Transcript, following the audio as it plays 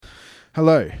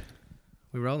Hello.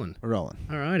 We're rolling. We're rolling.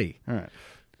 Alrighty. All right.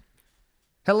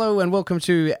 Hello and welcome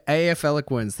to AF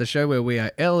Eloquence, the show where we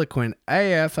are eloquent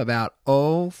AF about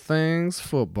all things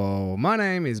football. My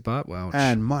name is Bart Welch.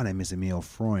 And my name is Emil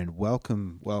Freund.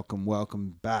 Welcome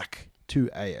back to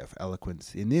AF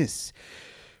Eloquence in this,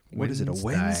 what is it, a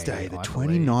Wednesday, the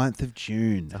 29th of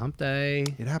June. The hump day.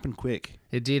 It happened quick.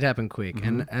 It did happen quick.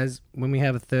 And as when we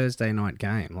have a Thursday night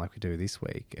game like we do this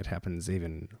week, it happens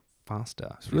even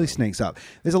faster. It really sneaks up.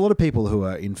 There's a lot of people who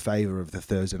are in favour of the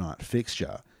Thursday night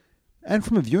fixture. And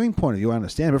from a viewing point of view, I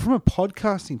understand. But from a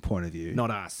podcasting point of view...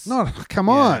 Not us. Come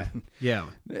on. Yeah.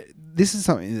 This is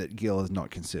something that Gil has not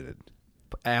considered.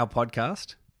 Our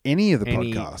podcast? Any of the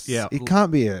podcasts. Yeah.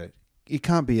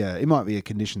 It might be a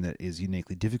condition that is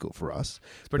uniquely difficult for us.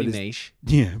 It's pretty niche.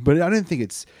 Yeah, but I don't think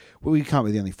it's... Well, we can't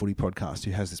be the only footy podcast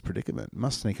who has this predicament. It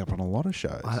must sneak up on a lot of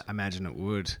shows. I imagine it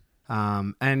would.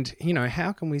 And, you know,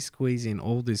 how can we squeeze in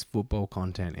all this football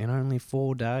content in only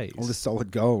 4 days? All this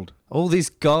solid gold. All these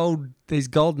gold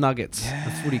nuggets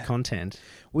of footy content.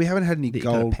 We haven't had any that you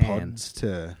gotta gold pan. pods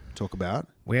to talk about.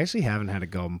 We actually haven't had a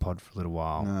golden pod for a little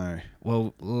while. No.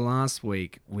 Well, last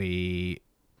week we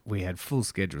had full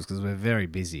schedules because we're very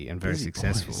busy and very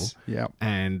successful. Yeah.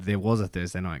 And there was a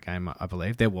Thursday night game, I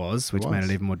believe. There was, which made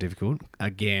it even more difficult.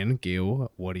 Again,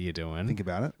 Gil, what are you doing? Think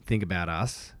about it. Think about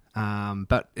us.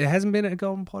 But it hasn't been a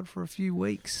golden pod for a few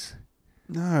weeks.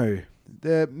 No.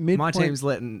 The midpoint... My team's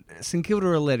St Kilda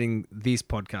are letting this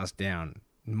podcast down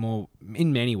more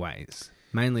in many ways,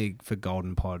 mainly for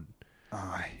golden pod.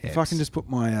 Oh, if I can just put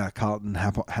my Carlton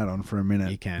hat on for a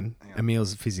minute. You can.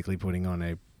 Emil's physically putting on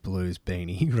a Blues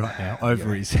beanie right now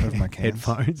over his my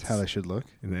headphones. That's how they should look.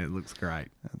 And it looks great.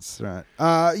 That's right.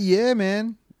 Yeah,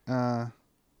 man.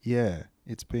 Yeah,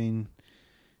 it's been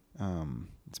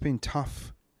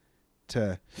tough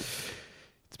to.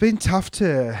 It's been tough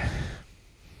to.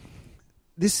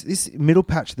 This middle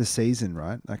patch of the season,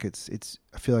 right? Like it's.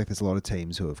 I feel like there's a lot of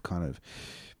teams who have kind of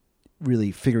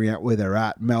really figuring out where they're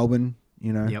at. Melbourne,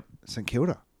 you know. Yep. St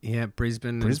Kilda. Yeah,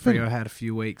 Brisbane and Freo had a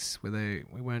few weeks where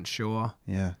we weren't sure.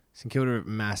 Yeah. St Kilda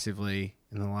massively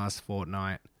in the last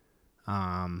fortnight.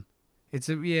 It's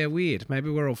weird. Maybe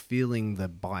we're all feeling the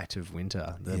bite of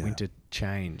winter, the winter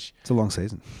change. It's a long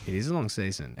season. It is a long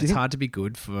season. It's hard to be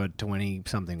good for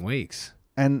 20-something weeks.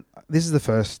 And this is the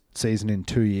first season in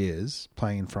 2 years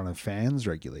playing in front of fans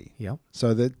regularly. Yep.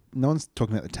 So that no one's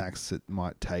talking about the tax it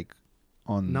might take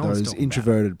on No one's those talking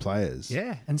introverted players.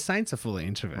 Yeah, and Saints are full of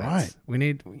introverts.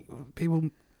 Right.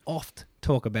 People oft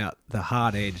talk about the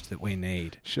hard edge that we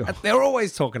need. Sure. They're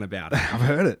always talking about it. I've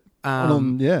heard it.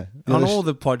 On all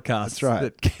the podcasts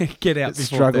that get out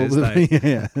before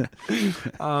Thursday.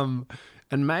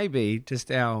 And maybe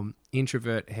just our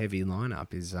introvert-heavy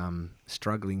lineup is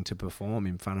struggling to perform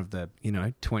in front of the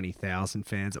 20,000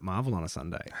 fans at Marvel on a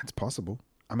Sunday. It's possible.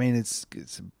 I mean, it's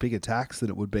a bigger tax than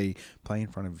it would be playing in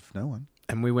front of no one.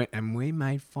 And we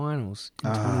made finals in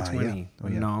 2020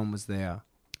 when no one was there.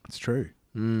 It's true.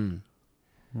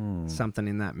 Something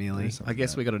in that, Mealy. I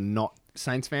guess we got to not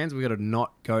Saints fans. We got to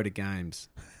not go to games.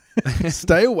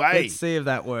 Stay away. Let's see if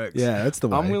that works. Yeah, that's the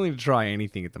way. I'm willing to try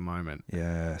anything at the moment.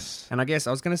 Yes. And I guess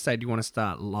I was going to say, do you want to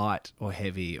start light or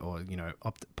heavy or,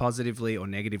 positively or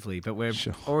negatively? But we're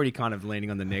already kind of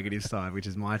leaning on the negative side, which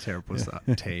is my terrible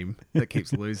team that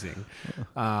keeps losing.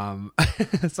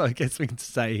 So I guess we can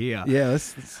say here. Yeah,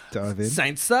 let's dive in.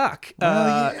 Saints suck.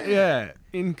 Yeah.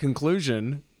 In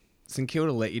conclusion, St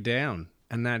Kilda let you down.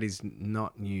 And that is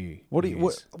not new. What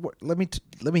let me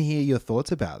hear your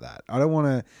thoughts about that. I don't want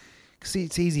to see.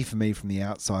 It's easy for me from the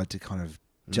outside to kind of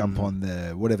jump on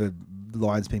the whatever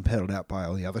line's been peddled out by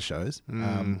all the other shows.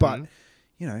 But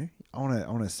I want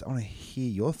to hear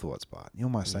your thoughts, Bart. You're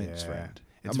my Saints friend,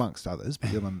 amongst others.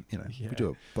 But we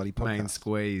do a bloody podcast. Main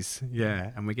squeeze,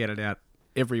 and we get it out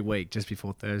every week just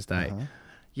before Thursday.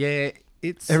 Yeah,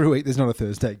 it's every week. There's not a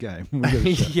Thursday game.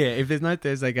 If there's no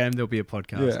Thursday game, there'll be a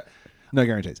podcast. Yeah. No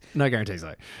guarantees. No guarantees,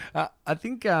 though. I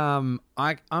think I'm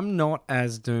not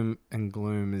as doom and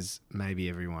gloom as maybe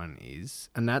everyone is.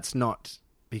 And that's not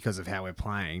because of how we're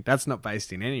playing. That's not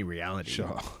based in any reality.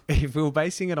 Sure. If we were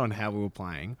basing it on how we were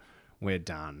playing, we're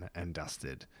done and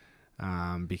dusted.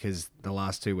 Because the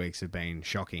last 2 weeks have been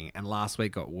shocking. And last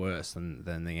week got worse than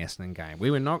the Essendon game.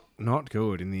 We were not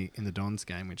good in the Dons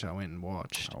game, which I went and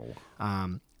watched.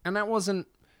 And that wasn't...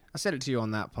 I said it to you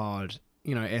on that pod...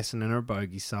 Essendon are a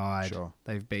bogey side. Sure.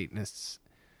 They've beaten us.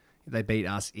 They beat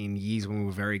us in years when we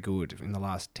were very good. In the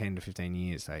last 10 to 15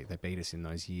 years, they beat us in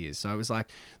those years. So it was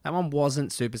like, that one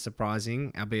wasn't super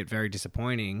surprising, albeit very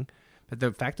disappointing. But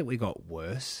the fact that we got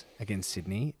worse against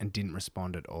Sydney and didn't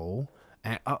respond at all,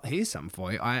 And here's something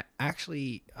for you. I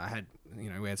had,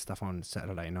 we had stuff on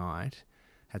Saturday night,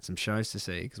 had some shows to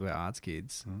see because we're arts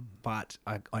kids, but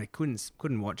I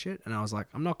couldn't watch it, and I was like,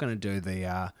 I'm not going to do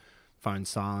the phone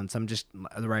silence. I'm just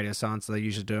the radio silence that I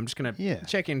usually do. I'm just going to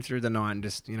check in through the night and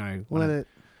just let it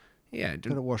let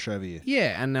it wash over you.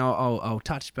 Yeah, and I'll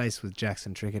touch base with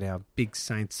Jackson Trickett, our big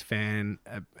Saints fan,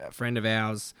 a friend of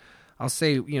ours. I'll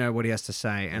see, what he has to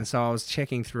say. And so I was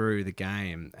checking through the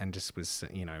game and just was,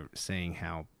 seeing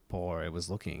how poor it was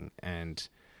looking. And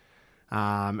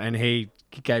he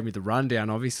gave me the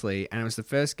rundown, obviously. And it was the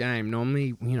first game.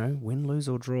 Normally, win, lose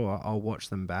or draw, I'll watch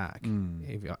them back.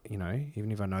 If,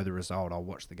 even if I know the result, I'll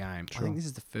watch the game. Sure. I think this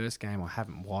is the first game I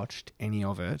haven't watched any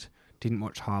of it. Didn't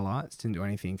watch highlights. Didn't do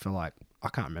anything for I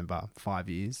can't remember, 5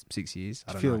 years, 6 years.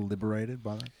 I don't know. Liberated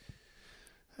by that?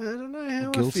 I don't know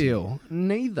how I feel.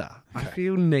 Neither. Okay. I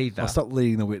feel neither. I'll stop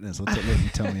leading the witness. Let's let you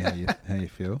tell me how you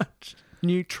feel.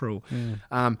 Neutral.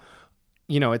 Yeah.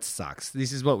 It sucks.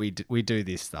 This is what we do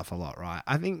this stuff a lot, right?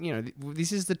 I think,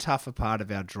 this is the tougher part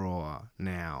of our draw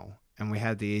now. And we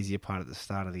had the easier part at the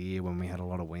start of the year when we had a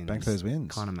lot of wins. Bank those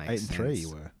wins. Kind of makes 8-3 you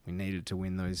were. We needed to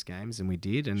win those games, and we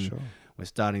did. And we're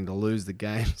starting to lose the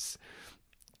games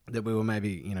that we were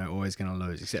maybe, always going to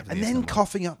lose. Except for and then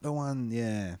coughing up the one,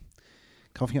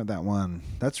 coughing up that one.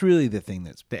 That's really the thing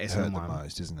that's hurt the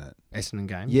most, isn't it? Essendon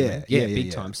game? Yeah,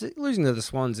 big time. So losing to the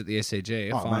Swans at the SCG,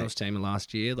 finals team of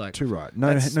last year. Too right.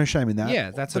 No shame in that.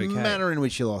 Yeah, that's the manner in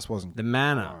which you lost wasn't... The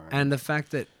manner. And the fact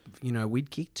that,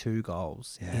 we'd kicked 2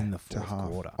 goals in the fourth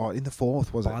quarter. Oh, in the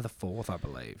fourth, was it? By the fourth, I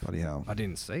believe. Bloody hell. I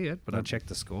didn't see it, but I checked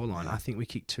the scoreline. I think we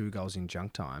kicked 2 goals in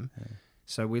junk time. Yeah.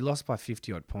 So we lost by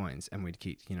 50-odd points, and we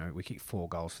kicked 4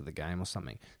 goals for the game or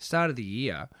something. Start of the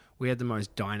year, we had one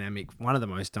of the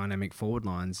most dynamic forward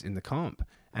lines in the comp.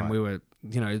 And we were,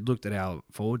 looked at our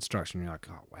forward structure and you're like,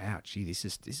 oh, wow, gee, this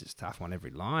is tough on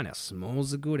every line. Our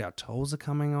smalls are good. Our talls are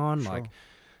coming on. Sure.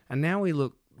 And now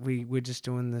we're just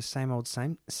doing the same old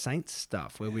Saints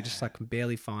stuff where we just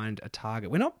barely find a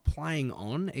target. We're not playing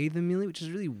on either, Millie, which is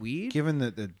really weird. Given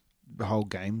that the whole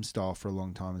game style for a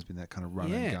long time has been that kind of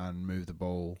run and gun, move the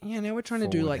ball. Yeah, now we're trying to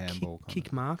do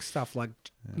kick mark stuff,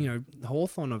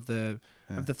 Hawthorn of the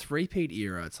three-peat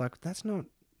era. It's like, that's not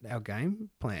our game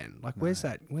plan. Where's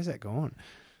that gone?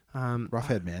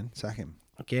 Roughhead, man, sack him.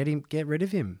 Get rid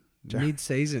of him.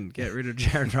 Mid-season, get rid of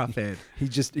Jared Roughhead.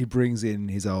 He brings in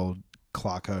his old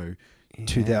Clarko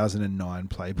 2009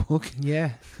 playbook.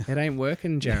 Yeah, it ain't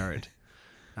working, Jared.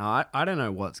 No, I don't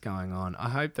know what's going on. I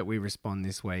hope that we respond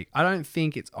this week. I don't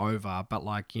think it's over, but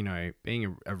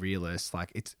being a realist, I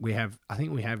think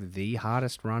we have the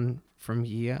hardest run from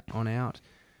here on out.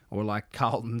 Or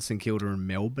Carlton, St Kilda and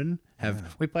Melbourne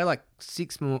we play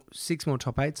 6 more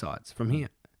top 8 sides from here.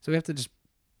 So we have to just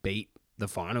beat the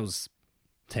finals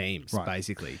teams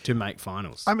basically to make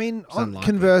finals. I mean,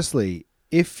 conversely,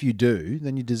 if you do,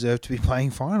 then you deserve to be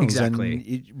playing finals. Exactly. And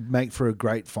you make for a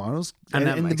great finals. And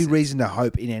there'd be reason to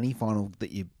hope in any final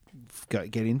that you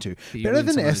get into. Better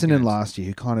than Essendon last year,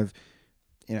 who kind of,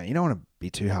 you don't want to be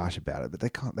too harsh about it, but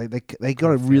they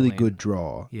got a really good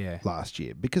draw last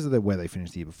year because of where they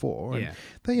finished the year before. And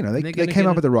they came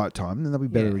up at the right time, and they'll be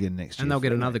better again next year. And they'll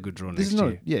get another good draw next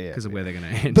year because of where they're going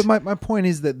to end. But my point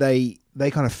is that they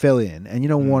kind of fell in, and you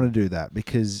don't want to do that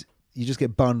because you just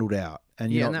get bundled out.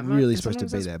 And you're not really supposed to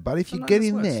be there. But if you get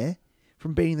in there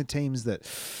from beating the teams that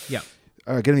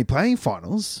are going to be playing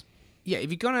finals... Yeah,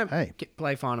 if you're going to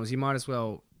play finals, you might as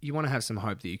well... You want to have some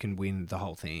hope that you can win the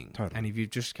whole thing. Totally. And if you've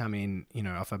just come in,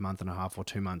 off a month and a half or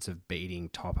 2 months of beating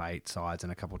top 8 sides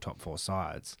and a couple top 4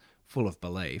 sides, full of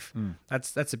belief,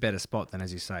 that's a better spot than,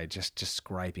 as you say, just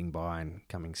scraping by and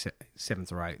coming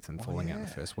 7th or 8th and falling out the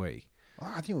first week.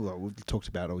 I think we've talked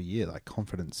about all year,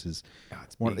 is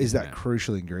that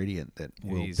crucial ingredient that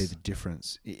will be the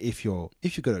difference. If you've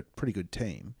got a pretty good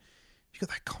team, you've got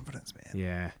that confidence, man.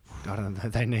 Yeah, I don't know.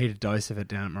 They need a dose of it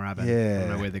down at Moorabbin. Yeah, I don't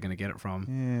know where they're going to get it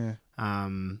from.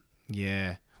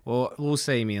 Yeah. Well, we'll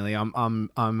see, Mealy. I'm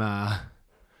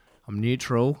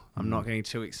neutral. I'm not getting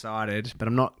too excited, but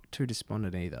I'm not too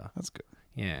despondent either. That's good.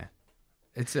 Yeah,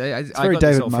 it's very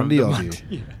David Mundy of you.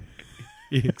 Yeah.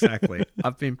 Exactly.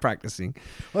 I've been practicing.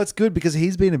 Well, it's good because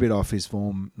he's been a bit off his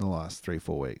form in the last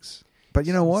 3-4 weeks. But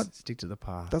you know what? Stick to the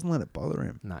path. Doesn't let it bother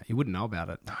him. No, he wouldn't know about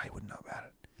it. No, he wouldn't know about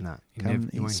it. No,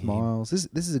 he smiles.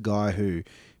 This is a guy who,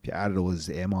 if you added all his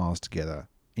air miles together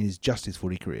in his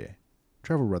footy career,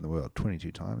 travelled around the world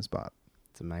 22 times, but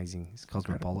it's amazing. He's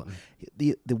cosmopolitan.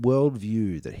 The world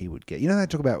view that he would get. They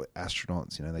talk about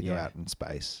astronauts. They go out in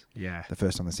space. Yeah. The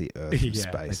first time they see Earth from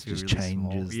space, it just really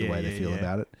changes the way they feel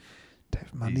about it.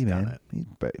 Dave Mundy, He's man. done it. He's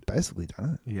basically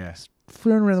done it. Yes.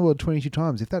 Flown around the world 22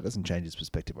 times. If that doesn't change his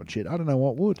perspective on shit, I don't know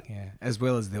what would. Yeah, as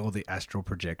well as all the astral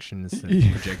projections and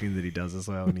Yeah. projecting that he does as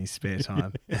well in his spare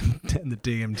time, and the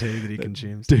DMT that he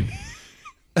consumes.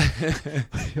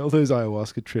 All those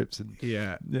ayahuasca trips and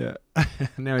Yeah, yeah, now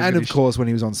he's and got of his course when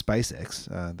he was on SpaceX,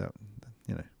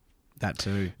 that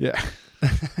too. yeah.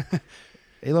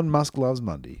 Elon Musk loves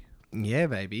Mundy. Yeah,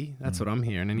 baby, that's what I'm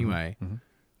hearing anyway. Mm-hmm.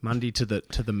 Monday to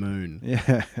the moon.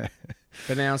 Yeah,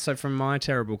 But now, so from my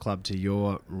terrible club to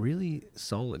your really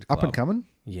solid club. up and coming.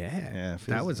 Yeah, Yeah,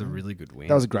 that was a really good win.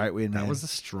 That was a great win. That man. was a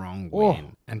strong Oh.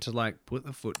 win, and to like put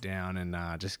the foot down and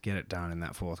just get it done in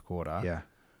that fourth quarter. yeah.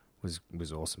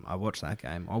 was awesome. I watched that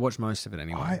game. I watched most of it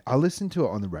anyway. I listened to it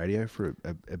on the radio for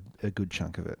a good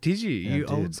chunk of it. Did you? Yeah, You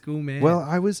I did. old school man. Well,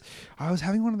 I was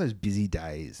having one of those busy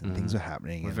days and things were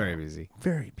happening. we're and very busy.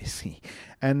 very busy,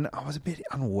 and I was a bit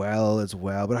unwell as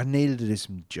well. But I needed to do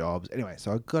some jobs anyway,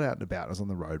 so I got out and about. I was on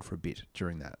the road for a bit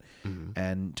during that,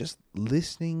 and just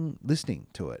listening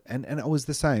to it, and it was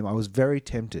the same. I was very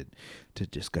tempted to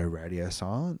just go radio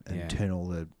silent and Yeah. turn all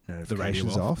the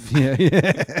notifications radio off. Yeah,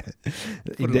 yeah.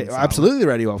 it on Absolutely, the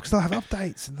radio off because they'll have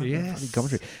updates and Yes. funny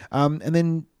commentary. And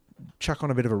then chuck on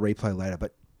a bit of a replay later.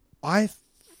 But I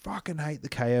fucking hate the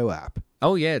KO app.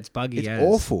 Oh yeah, it's buggy. It's as.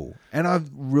 awful, and I've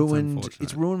ruined. unfortunate.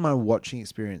 It's ruined my watching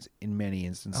experience in many Oh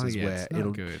instances yeah, where it's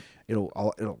not good.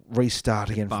 it'll restart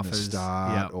again from the buffers,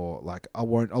 start, yep. or like I'll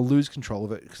lose control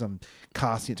of it because I'm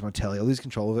casting it to my telly. I'll lose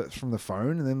control of it from the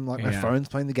phone, and then like my Yeah. phone's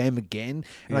playing the game again,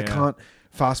 and I Yeah. can't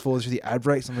fast forward through the ad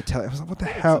breaks on the telly. I was like, what the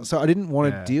hell? So I didn't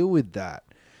want Yeah. to deal with that.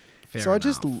 Fair So I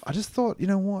enough. just thought, you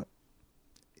know what?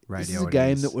 Radio This is a it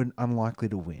game is. that we're unlikely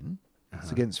to win. It's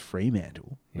Uh-huh. against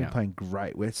Fremantle. We're Yeah. playing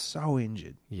great. We're so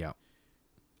injured. Yeah,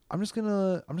 I'm just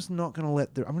not gonna let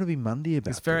I'm gonna be Mundy about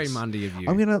it's very this. Monday of you.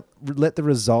 I'm gonna let the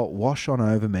result wash on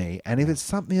over me, and if it's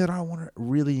something that I want to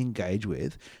really engage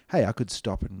with, hey, I could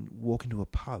stop and walk into a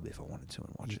pub if I wanted to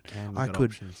and watch You it. can, you've I got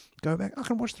could options. go back. I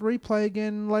can watch the replay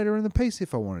again later in the piece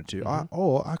if I wanted to,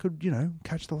 or I could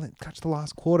catch the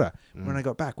last quarter when I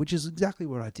got back, which is exactly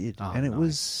what I did, Oh, and it nice.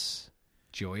 was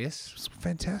Joyous.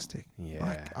 fantastic. Yeah.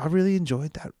 Like, I really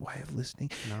enjoyed that way of listening,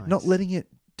 Nice. not letting it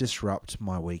disrupt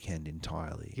my weekend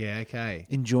entirely. Yeah. Okay.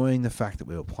 Enjoying the fact that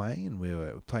we were playing and we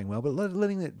were playing well, but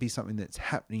letting it be something that's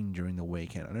happening during the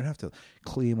weekend. I don't have to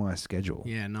clear my schedule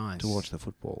Yeah. Nice. to watch the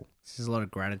football. This is a lot of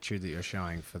gratitude that you're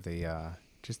showing for the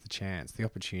just the chance, the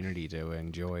opportunity to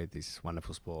enjoy this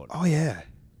wonderful sport. Oh yeah,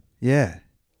 yeah.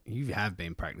 You have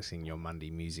been practicing your Monday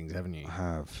musings, haven't you? I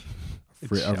have.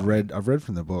 It's I've showing. read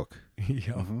from the book.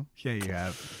 Yeah, yeah, you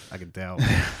have. I can tell.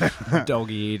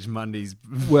 Doggy-eared Mondays.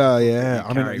 Well, yeah,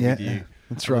 you carry with you.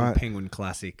 That's A little right. Penguin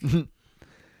classic.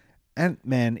 And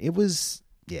man, it was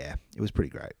pretty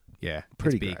great. Yeah,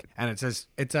 Pretty it's big, great. and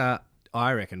it's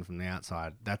I reckon from the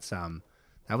outside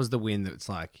that was the win that's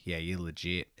like, yeah, you're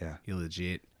legit. Yeah. You're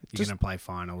legit. You're Just gonna play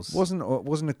finals. Wasn't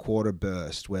a quarter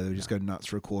burst where they just go nuts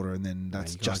for a quarter and then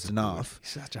that's You guys just are enough. good.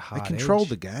 You're such a They hard controlled edge.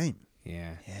 the game.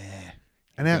 Yeah. Yeah,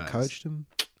 and You guys. outcoached them.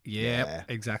 Yeah, Yeah.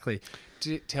 exactly.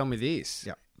 Tell me this.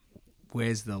 Yep.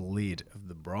 Where's the lid of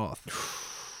the broth?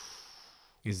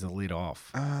 Is the lid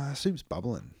off? Soup's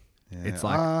bubbling. Yeah. It's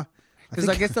like- Because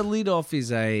I think- guess the lid off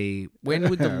is a when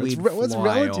would the It's lid re- it's fly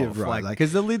relative, off? right? Like, Like-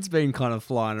 because the lid's been kind of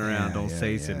flying around all yeah,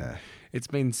 season. yeah. It's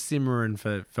been simmering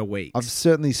for weeks. I've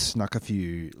certainly snuck a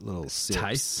few little sips.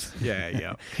 Tastes. Yeah,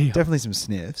 yeah. Definitely some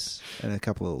sniffs and a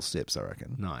couple of little sips, I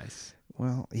reckon. Nice.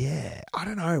 Well, yeah. I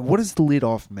don't know. What does the lid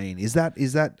off mean? Is that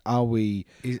are we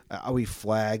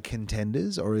flag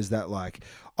contenders, or is that like,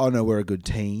 oh no, we're a good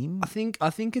team? I think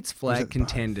it's it flag both?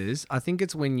 contenders. I think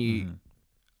it's when you.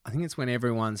 I think it's when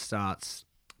everyone starts.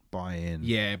 Buy in.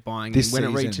 Yeah, buying This in. When it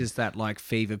season. reaches that like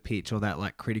fever pitch or that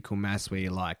like critical mass where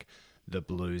you're like the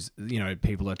Blues. You know,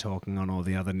 people are talking on all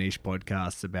the other niche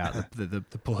podcasts about the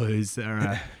Blues are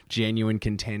a genuine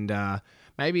contender.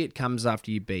 Maybe it comes after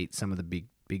you beat some of the big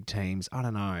teams. I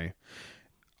don't know.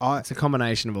 It's a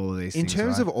combination of all of these In things.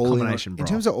 terms right? of all in, Combination in broth.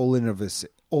 terms of all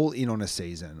in on a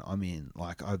season, I mean,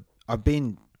 like I've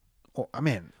been. I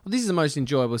mean, Well, this is the most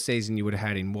enjoyable season you would have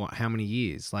had in what? How many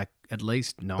years? Like at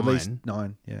least 9. at least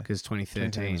 9. Yeah, Because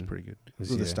 2013 2013 was pretty good. was,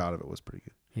 The yeah. start of it was pretty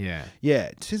good. Yeah.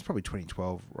 Yeah, since probably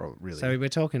 2012, really. So we're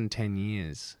talking 10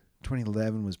 years.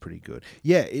 2011 was pretty good.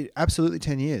 Yeah, absolutely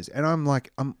 10 years. And I'm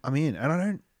like, I'm in.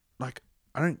 And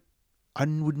I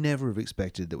would never have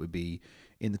expected that we'd be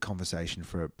in the conversation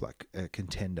for like a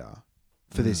contender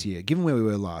for this year, given where we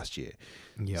were last year.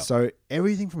 Yeah. So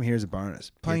everything from here is a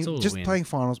bonus. it's all a win. Playing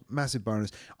finals, massive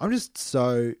bonus. I'm just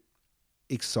so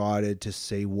excited to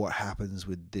see what happens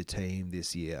with the team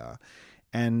this year.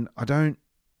 And I don't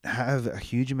have a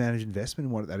huge amount of investment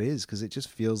in what that is because it just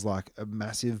feels like a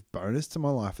massive bonus to my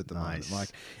life at the Nice.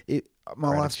 moment. Like my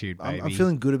Gratitude, life, I'm baby.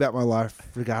 feeling good about my life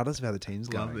regardless of how the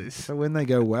team's Love going. this. So when they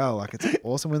go well, like it's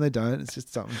awesome. When they don't, it's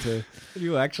just something to.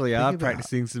 You actually Think are about-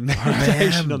 practicing some I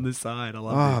meditation am. on the side. I Oh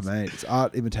love this. mate, it's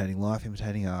art imitating life,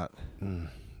 imitating art.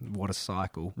 What a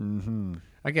cycle. Mm-hmm.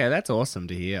 Okay, that's awesome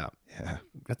to hear. Yeah.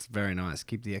 That's very nice.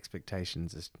 Keep the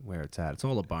expectations as where it's at. It's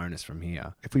all a bonus from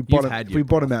here. If we You've bottom, had if your we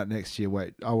bottom out next year,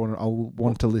 I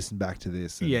want to listen back to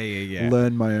this. And Yeah.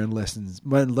 Learn my own lessons.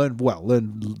 Learn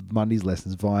Monday's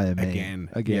lessons via me Again.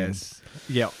 Yes.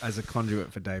 Yeah, as a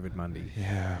conduit for David Mundy.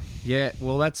 Yeah. Yeah,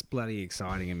 well, that's bloody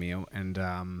exciting, Emil,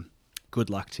 and good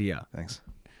luck to you. Thanks.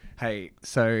 Hey,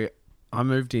 so I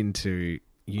moved into,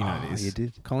 you know Oh, this, you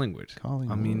did? Collingwood.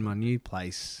 Collingwood. I'm in my new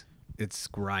place. It's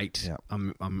great. Yeah.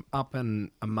 I'm up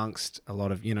and amongst a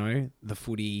lot of, the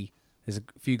footy. There's a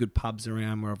few good pubs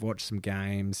around where I've watched some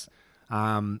games.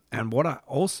 And what I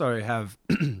also have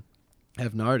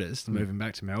noticed, moving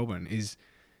back to Melbourne, is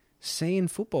seeing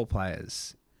football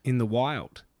players in the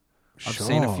wild. I've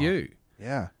seen a Sure. few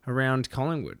Yeah. around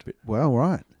Collingwood. Well,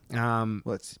 right. Um,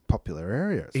 Well, it's a popular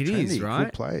area. It's It trendy, is, right?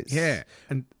 Good place. Yeah,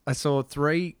 and I saw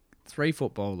three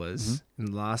footballers Mm-hmm.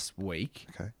 in the last week.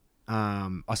 Okay.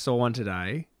 I saw one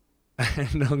today,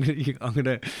 and I'm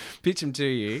gonna pitch them to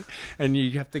you, and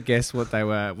you have to guess what they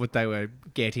were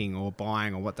getting or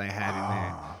buying or what they had in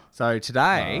there. So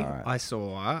today Alright. I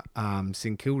saw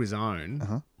St Kilda's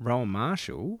own Rowan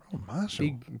Marshall, Oh,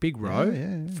 Marshall. big row,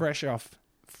 yeah. fresh off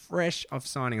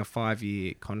signing a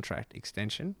 5-year contract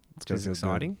extension, which gotta is feel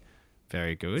exciting.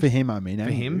 Very good For him, I mean. for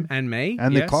and him you. and me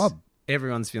And the yes. club.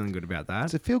 Everyone's feeling good about that.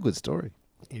 It's a feel-good story.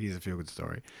 It is a feel-good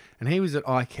story. And he was at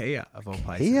IKEA, of all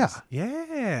places. IKEA?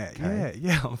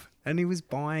 Yeah. And he was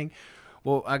buying...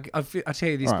 Well, I tell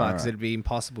you this All right, part because all right. it'd be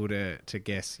impossible to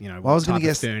guess, Well, I what was going type to of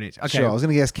guess. furniture. Okay, Sure, I was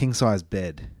going to guess king-size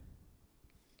bed.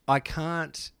 I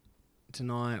can't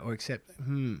deny or accept...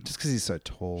 Just because he's so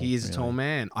tall. He is a really. tall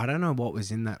man. I don't know what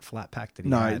was in that flat pack that he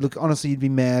No, had. look, honestly, you'd be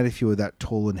mad if you were that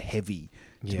tall and heavy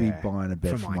to be Yeah, buying a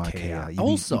bed from from IKEA. IKEA.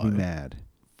 Also- you'd be mad.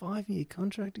 5-year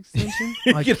contract extension?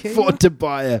 You can IKEA? afford to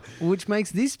buy a... Which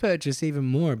makes this purchase even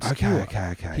more obscure.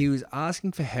 Okay. He was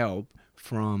asking for help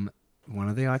from one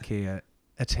of the IKEA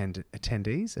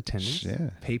attendees, Yeah.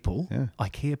 people, Yeah.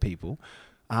 IKEA people,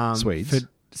 Swedes. For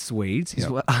Swedes. He's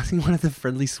Yep. asking one of the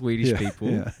friendly Swedish Yeah, people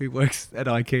yeah. who works at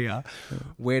IKEA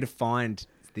where to find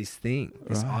this thing,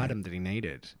 this Right. item that he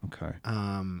needed. Okay.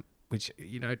 Which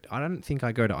I don't think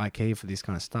I go to IKEA for this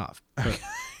kind of stuff. But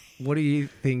what do you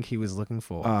think he was looking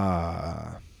for?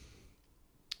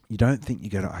 You don't think you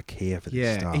go to IKEA for this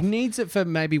Yeah, stuff? he needs it for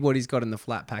maybe what he's got in the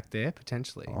flat pack there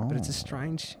potentially, but it's a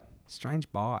Oh.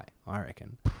 strange buy, I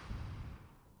reckon.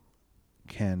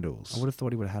 Candles. I would have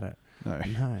thought he would have had it.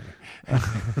 No.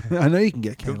 No, I know you can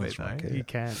get could candles be from though. IKEA. You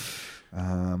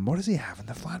can. What does he have in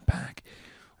the flat pack?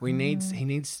 He needs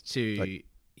to Like-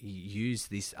 use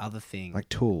this other thing. Like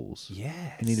tools.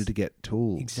 Yes, He needed to get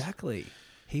tools. exactly.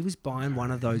 He was buying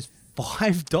one of those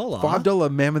 $5 $5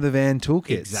 Man with the Van toolkits.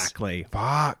 exactly.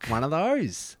 Fuck. One of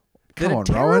those. Come They're on,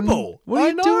 terrible. Rowan. What are I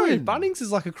you know. doing? Bunnings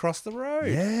is like across the road.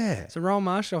 Yeah. So Rowan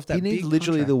Marshall off that He needs big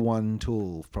literally contract. the one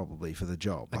tool probably for the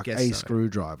job. I Like guess a so.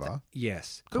 screwdriver.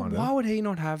 Yes, but Kinda. why would he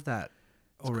not have that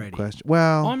already? Question.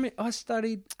 Well, I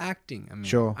studied acting,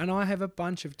 Sure. and I have a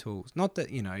bunch of tools. Not that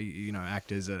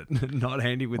actors are not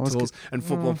handy with I was tools, g- and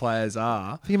football players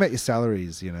are, think about your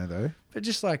salaries, though. but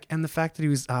just and the fact that he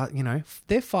was, they're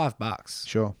 $5.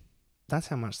 Sure. That's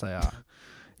how much they are.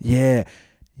 Yeah.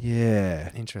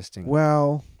 Yeah. Interesting.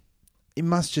 Well, it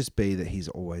must just be that he's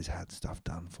always had stuff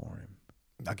done for him.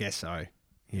 I guess so.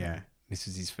 Yeah, this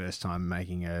is his first time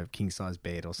making a king size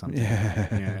bed or something. Yeah.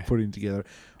 Yeah. Putting together.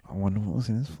 I wonder what was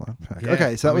in his flat pack. Yeah,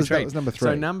 Okay, so I'm that intrigued. was number 3.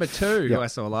 So number 2, Yep. who I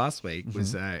saw last week,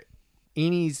 was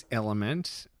in his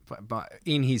element, but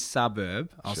in his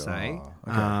suburb, I'll Sure. say. Okay.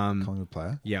 Collingwood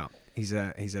player. Yeah, he's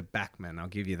a backman. I'll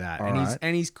give you that. All And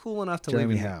right. he's cool enough to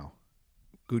Jeremy live in. Howe.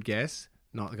 Good guess.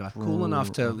 Not the guy. Cool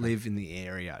enough to live in the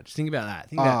area. Just think about that.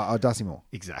 Think about Darcy Moore.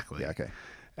 exactly. Yeah, okay.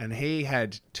 And he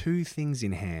had 2 things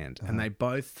in hand, and they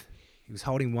both. He was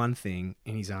holding one thing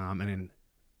in his arm, and then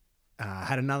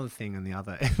had another thing in the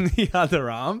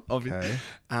other arm. Obviously. Okay.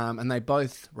 And they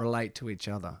both relate to each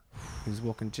other. He was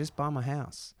walking just by my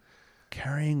house.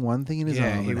 Carrying one thing in his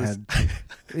arm he and was.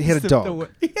 he had a dog.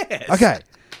 Yes. Okay.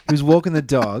 He was walking the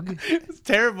dog. It's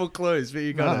terrible clues, but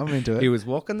you got No, it. I'm into it. He was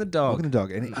walking the dog. Walking the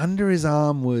dog. And under his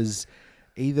arm was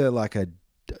either like a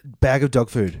bag of dog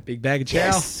food. Big bag of chow.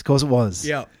 Yes, of course it was.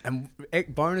 Yeah, and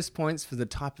bonus points for the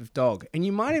type of dog. And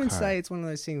you might even Okay. say it's one of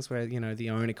those things where, the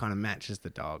owner kind of matches the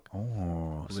dog.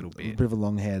 Oh, A little A bit. bit of a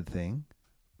long-haired thing.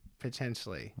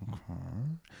 potentially.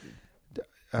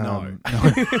 No.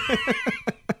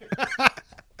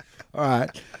 All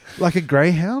right. Like a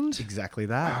greyhound? Exactly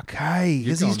that. Okay. You've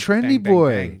Because he's gone trendy bang, bang,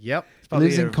 boy. bang. Yep. It's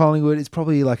Lives in a- Collingwood. It's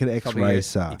probably like an probably a-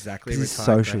 ex-racer. exactly, 'Cause he's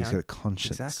retired social. He's got a greyhound.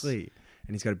 conscience. Exactly.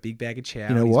 And he's got a big bag of chow. You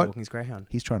know and he's what? walking his greyhound.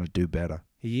 He's trying to do better.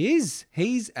 He is.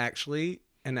 He's actually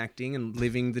enacting and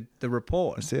living the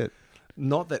report. That's it.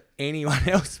 Not that anyone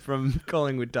else from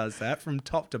Collingwood does that, from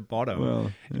top to bottom.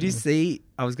 Well, Did you see?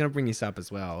 I was going to bring this up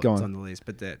as well. Go It's on. on the list,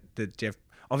 but the Jeff.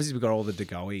 Obviously, we've got all the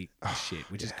DeGoey shit,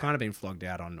 which has kind of been flogged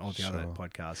out on all the other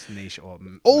podcasts, niche or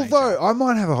Although major. I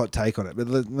might have a hot take on it, but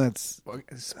let's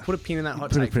Put a pin in that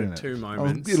hot put a take pin for in it. 2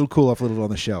 moments. It'll cool off a little on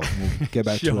the shelf. And we'll get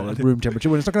back to Sure. it at room temperature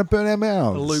when it's not going to burn our A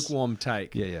mouths. lukewarm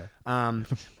take. Yeah.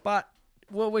 But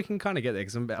well, we can kind of get there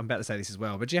because I'm about to say this as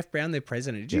well. But Jeff Brown, their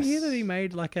president, did you hear that he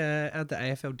made like at the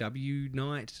AFLW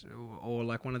night or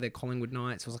like one of their Collingwood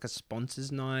nights? It was like a sponsors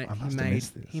night. I must have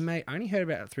missed this. I only heard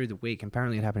about it through the week.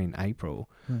 Apparently, it happened in April.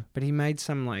 But he made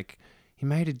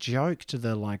a joke to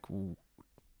the like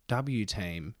W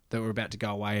team that were about to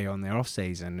go away on their off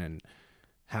season and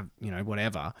have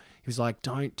whatever. He was like,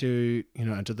 don't do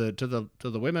to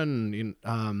the women.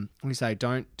 What do you say?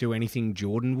 Don't do anything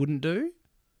Jordan wouldn't do.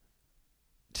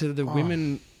 To the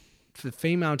women, for the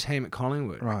female team at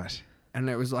Collingwood, Right. and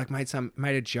it was like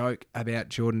made a joke about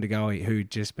Jordan DeGoey,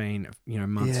 who'd just been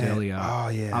months earlier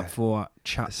up for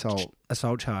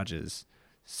assault charges,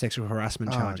 sexual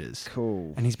harassment charges,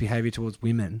 Cool. and his behaviour towards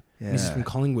women. And this is Yeah. from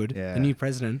Collingwood, Yeah. the new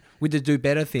president, with the do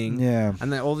better thing. Yeah.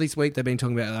 And then all this week they've been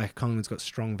talking about like Collingwood's got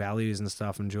strong values and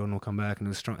stuff, and Jordan will come back and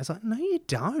do strong. It's like, no, you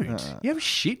don't. You have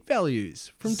shit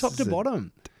values from top to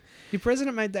bottom. Your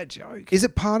president made that joke. Is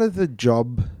it part of the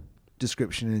job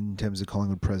description in terms of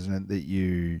Collingwood president that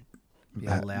you Be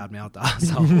a loudmouthed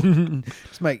asshole.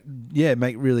 just make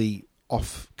really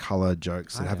off-color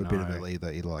jokes that I have a don't bit of know.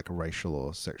 either like a racial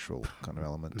or sexual kind of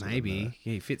element. to them, Maybe.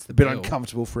 Yeah, he fits the a bit bill.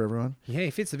 uncomfortable for everyone. Yeah, he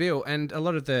fits the bill. And a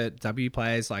lot of the W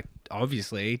players, like,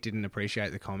 obviously didn't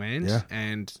appreciate the comment. Yeah.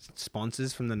 And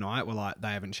sponsors from the night were like,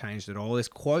 they haven't changed at all. There's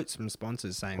quotes from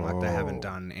sponsors saying, like, they haven't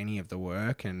done any of the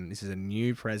work. And this is a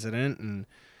new president. And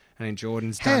then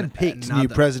Jordan's done Hand-picked new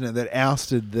another- president that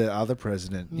ousted the other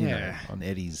president. Yeah. On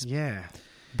Eddie's. Yeah.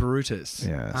 Brutus.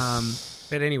 Yes.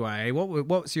 But anyway,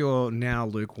 what's your now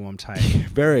lukewarm take?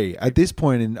 Very at this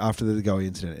point after the DeGoey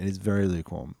incident, it is very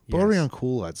lukewarm, bordering Yes. on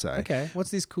cool, I'd say. Okay, what's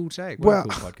this cool take? What Well, a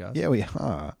cool podcast. yeah, we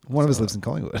are. One of us lives in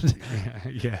Collingwood.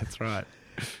 yeah, that's right.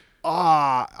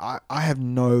 I have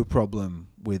no problem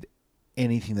with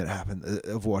anything that happened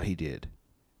of what he did.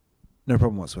 No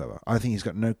problem whatsoever. I think he's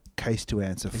got no case to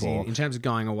answer Is he, for. in terms of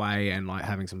going away and like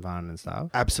having some fun and stuff.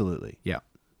 Absolutely. Yeah.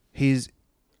 He's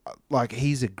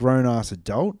a grown ass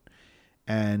adult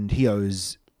and he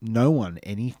owes no one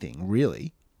anything,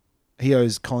 really. He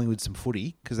owes Collingwood some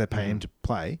footy because they pay him to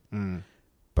play. Mm.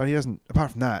 But he doesn't,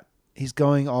 apart from that, he's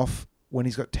going off when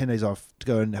he's got 10 days off to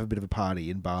go and have a bit of a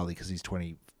party in Bali because he's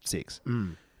 26.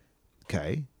 Mm.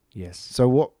 Okay. Yes. So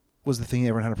what was the thing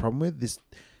everyone had a problem with? This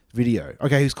video.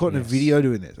 Okay, he was caught in a Yes. video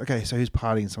doing this. Okay, so he was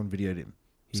partying and someone videoed him.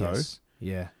 So, Yes.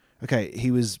 Yeah. okay,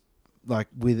 he was like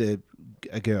with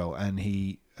a girl and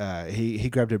he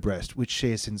grabbed her breast, which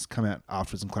she has since come out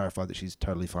afterwards and clarified that she's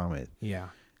totally fine with. Yeah.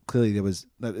 Clearly it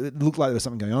looked like there was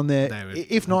something going on there. They would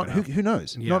If not, hook it up. who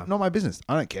knows? Yeah. Not my business.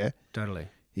 I don't care. Totally.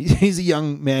 He's a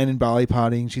young man in Bali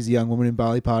partying. She's a young woman in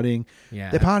Bali partying.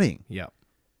 Yeah. They're partying. Yeah.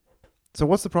 So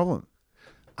what's the problem?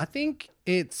 I think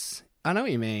I know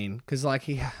what you mean because like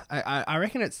I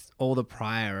reckon it's all the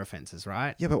prior offences,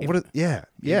 right? Yeah, but If-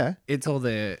 yeah. It's all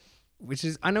which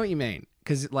is I know what you mean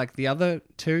because like the other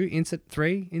three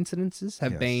incidences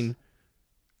have Yes.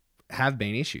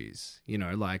 been issues.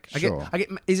 Like Sure. I get.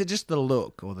 Is it just the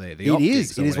look or the It optics?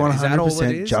 is. or It is whatever? Is that all 100%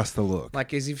 it is? just the look.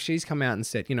 Like as if she's come out and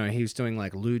said, he was doing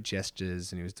like lewd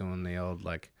gestures and he was doing the old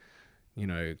like,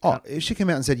 If she came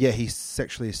out and said, yeah, he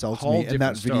sexually assaulted Whole me, and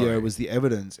that different video story. was the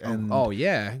evidence, and oh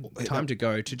yeah, time to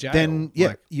go to jail. then yeah,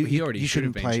 Like, you he already you should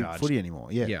have shouldn't been play charged. footy anymore.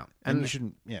 Yeah, Yeah. and And you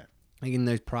shouldn't. Yeah, Like in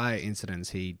those prior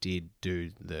incidents, he did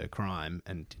do the crime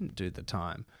and didn't do the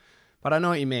time. But I know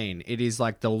what you mean. It is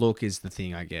like the look is the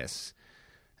thing, I guess.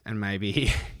 And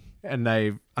maybe,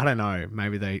 I don't know.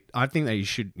 Maybe I think that you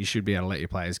should be able to let your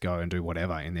players go and do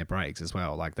whatever in their breaks as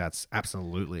well. Like that's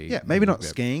absolutely. yeah. Maybe not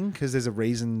skiing because there's a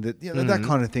reason that that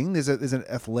kind of thing. There's an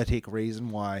athletic reason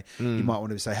why you might want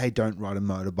to say, hey, don't ride a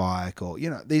motorbike or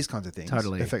these kinds of things.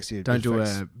 Totally. Affects you. Don't do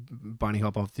a bunny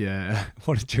hop off the,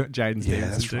 what did Jaden Yeah,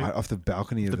 Stevenson that's do? right. Off the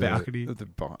balcony of The balcony. of the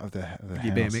Your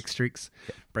house. BMX tricks,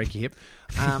 break your hip.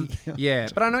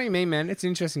 But I know what you mean, man. It's an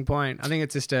interesting point. I think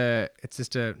it's just a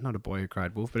not a boy who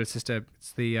cried wolf, but it's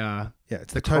the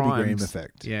it's the Toby Graham crimes.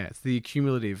 effect. Yeah, it's the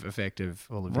accumulative effect of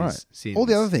all of Right. his sins. All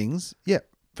the other things, yeah,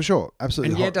 for sure,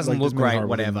 absolutely. and yeah, it doesn't look there's many great. horrible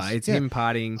Whatever. things. It's Yeah. him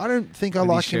partying. I don't think I with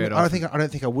his like him. shirt I off. don't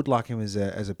think I would like him as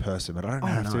a person, but I don't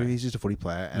have no. to. He's just a footy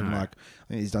player, and No. like I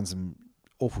think he's done some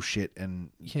awful shit, and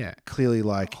Yeah, clearly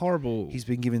like horrible. he's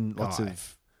been given lots guy.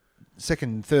 of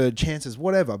second, third chances,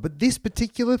 whatever. But this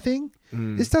particular thing,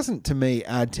 this doesn't to me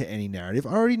add to any narrative.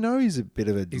 I already know he's a bit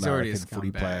of a He's already a American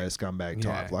footy scumbag. player, scumbag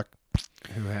type. Yeah. Like,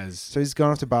 who has so he's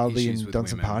gone off to Bali Issues and with done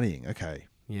some women. partying. Okay,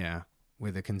 yeah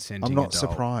with a consenting I'm not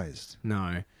adult. surprised.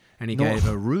 No, and he Nor- gave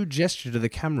a rude gesture to the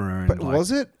camera. And But like,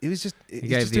 was it? It was just. He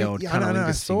gave the old I know. I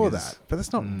cunnilingus saw fingers. that, but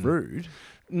that's not rude.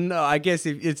 No, I guess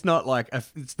it's not like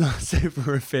it's not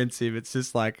super offensive. It's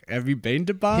just like, have you been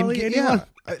to Bali? Anyone?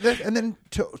 And then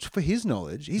for his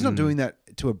knowledge, he's not doing that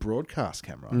to a broadcast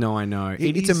camera. No, I know.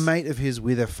 It's a mate of his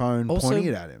with a phone Also- pointing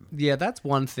it at him. Yeah, that's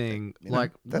one thing. You know,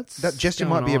 Like that what's gesture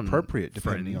going might be on, appropriate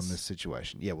depending friends? on the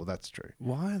situation. Yeah, well, that's true.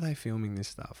 Why are they filming this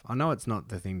stuff? I know it's not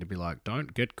the thing to be like,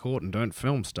 don't get caught and don't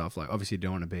film stuff. Like, obviously, you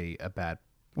don't want to be a bad.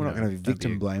 We're not going to don't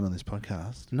victim be a- blame on this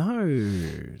podcast. No,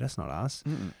 that's not us.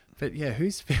 But yeah,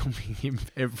 who's filming him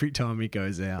every time he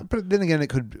goes out? But then again, it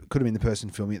could have been the person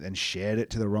filming it, then shared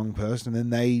it to the wrong person, and then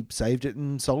they saved it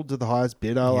and sold it to the highest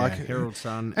bidder. like Herald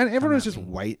Sun. and everyone was come just at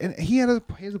me. wait. And he had a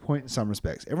point in some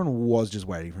respects. Everyone was just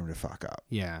waiting for him to fuck up.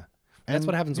 Yeah. That's And,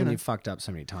 what happens you when know- you've fucked up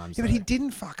so many times. Yeah, but he though.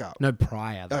 didn't fuck up. No,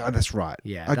 prior. Though. Oh, that's right.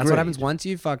 Yeah, that's Agreed. what happens once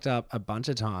you've fucked up a bunch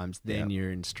of times. Then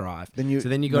you're in strife. Then you so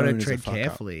then you got to known as a tread fuck up.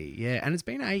 carefully. Yeah, and it's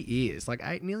been 8 years, like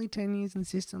nearly 10 years in the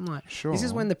system. Like this is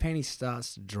Sure. when the penny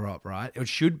starts to drop, right? It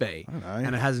should be, I don't know.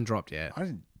 and it hasn't dropped yet. I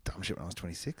did dumb shit when I was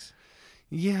 26.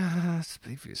 Yeah,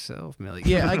 speak for yourself, Millie.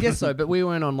 Yeah, I guess so. But we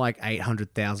weren't on like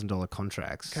 $800,000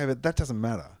 contracts. Okay, but that doesn't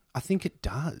matter. I think it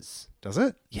does. Does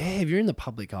it? Yeah, if you're in the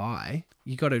public eye,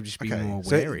 you got to just be Okay. more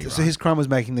So, wary. so right? his crime was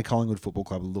making the Collingwood Football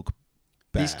Club look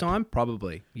bad. This time,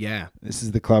 probably. Yeah, This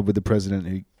is the club with the president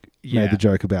who yeah. made the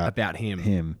joke about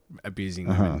him abusing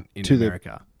Uh-huh. women in To the-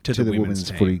 America to the women's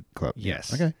team. footy club.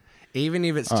 Yes. Okay. Even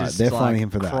if it's All right, just they're like fining him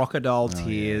for that. crocodile Oh, yeah.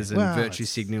 tears and Well, virtue it's-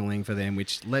 signaling for them,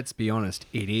 which, let's be honest,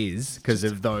 it is because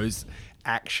of those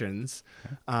actions.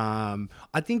 I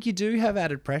think you do have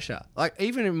added pressure. Like,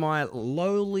 even in my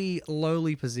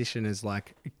lowly position as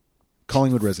like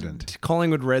Collingwood resident.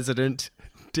 Collingwood resident,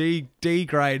 D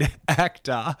grade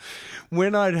actor,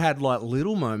 when I'd had like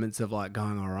little moments of like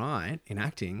going all right in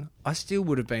acting, I still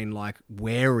would have been like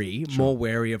wary, more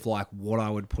wary of like what I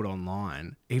would put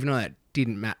online, even though that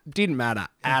didn't matter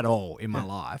at all in my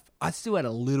life. I still had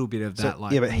a little bit of that. So,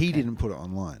 like, yeah, but he okay. didn't put it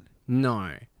online.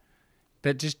 No,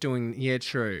 but just doing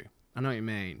true. I know what you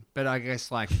mean, but I guess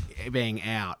like being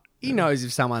out. He knows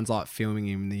if someone's like filming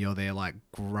him, that you're there like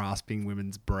grasping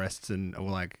women's breasts or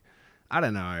like, I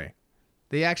don't know.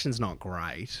 The action's not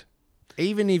great.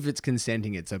 Even if it's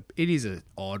consenting, it is an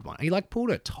odd one. He like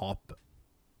pulled a top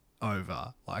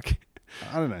over, like,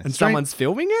 I don't know. and someone's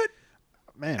filming it.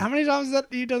 Man. How many times have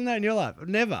you done that in your life?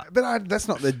 Never. But that's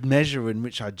not the measure in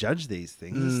which I judge these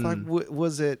things. It's like,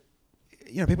 was it?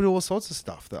 You know, people do all sorts of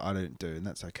stuff that I don't do, and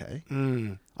that's okay.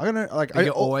 I don't know. Like, You're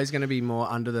always going to be more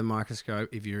under the microscope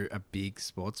if you're a big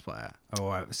sports player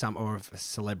or a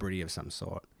celebrity of some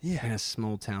sort. Yeah. In a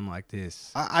small town like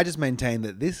this. I just maintain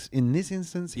that in this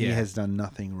instance, he Yeah. has done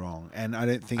nothing wrong, and I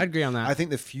don't think I'd agree on that. I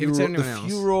think the If it's furor, anyone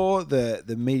else.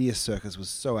 the media circus was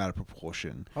so out of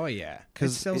proportion. Oh yeah, it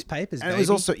Because sells papers. and baby. it was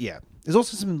also there's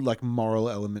also some like moral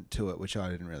element to it, which I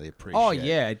didn't really appreciate. Oh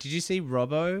yeah, did you see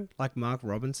Robbo, like Mark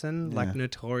Robinson, like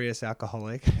notorious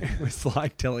alcoholic, was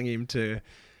like telling him to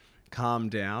calm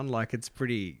down? Like it's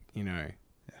pretty,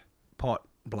 pot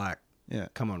black. yeah,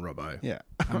 Come on, Robbo. yeah.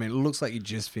 I mean, it looks like you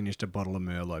just finished a bottle of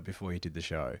Merlot before you did the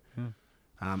show.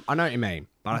 I know what you mean,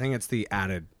 but I think it's the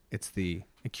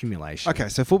accumulation. Okay,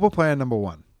 so football player number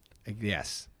one.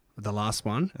 Yes. The last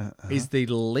one is the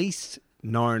least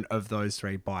known of those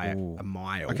three by Ooh. a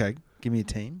mile. Okay, give me a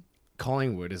team.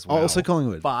 Collingwood as Oh, well. also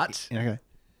Collingwood. But Yeah, okay.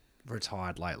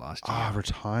 retired late last year.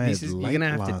 Retired You're late going to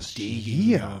have last to dig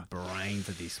year. in your brain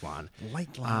for this one.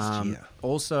 Late last year.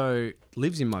 Also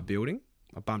lives in my building.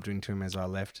 I bumped into him as I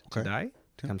left Okay. today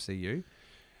to come see you.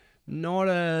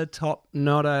 Not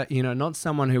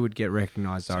someone who would get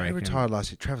recognised, So I he reckon. retired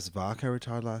last year. Travis Varco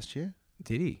retired last year.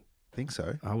 Did he? I think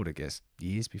so. I would have guessed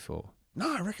years before.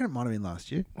 No, I reckon it might have been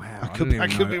last year. Wow, I could be I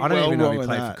don't well even know wrong if he with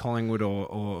played that. for Collingwood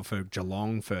or for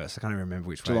Geelong first. I can't even remember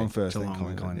which way. Geelong first, Geelong then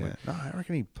and Collingwood. Yeah. No, I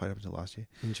reckon he played up until last year.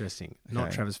 Interesting. Not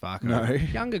Okay. Travis Varco. No.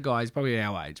 Younger guy. He's probably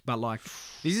our age, but like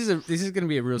this is going to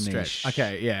be a real stretch. Niche.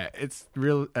 Okay, yeah, it's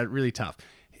really tough.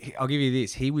 I'll give you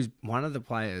this. He was one of the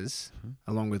players,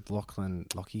 along with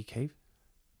Lachie Keefe,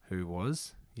 who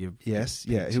was Yes,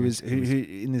 your yeah. Who was who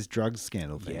in this drugs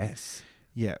scandal thing? Yes.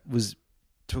 Yeah,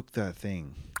 took that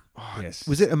thing. Oh, Yes.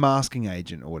 Was it a masking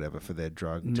agent or whatever for their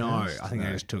drug No, test? I think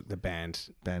they just took the banned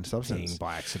substance thing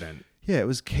by accident. Yeah, it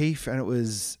was Keith, and it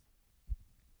was.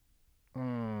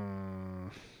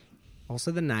 Also,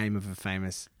 the name of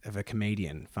a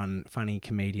comedian, funny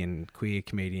comedian, queer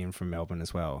comedian from Melbourne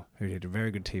as well, who did a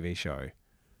very good TV show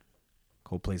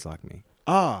called Please Like Me.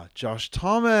 Josh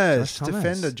Thomas, Josh Thomas.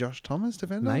 defender. Josh Thomas,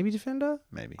 defender. Maybe defender.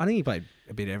 Maybe. I think he played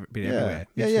a bit everywhere.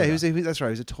 Yeah. That's right.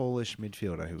 He was a tallish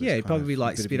midfielder. Who was Yeah, he'd kind of probably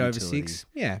like a bit of spit a over utility. 6.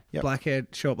 Yeah,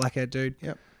 Yep. short black haired dude.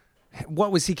 Yep.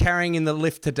 What was he carrying in the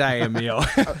lift today, Emil?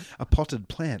 A potted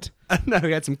plant. No,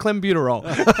 he had some clenbuterol.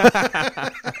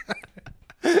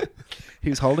 He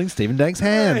was holding Stephen Dank's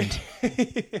hand.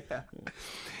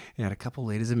 He had a couple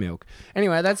litres of milk.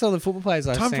 Anyway, that's all the football players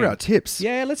I've Time seen. for our tips.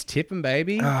 Yeah, let's tip them,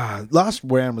 baby. Last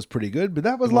round was pretty good, but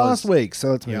that was last week, so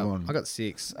let's move on. I got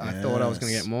 6. I thought I was going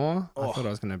to Yes. get more. I thought I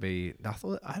was going to be...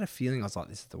 I had a feeling I was like,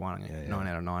 this is the one. I'm gonna get 9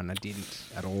 out of 9. I didn't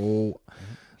at all.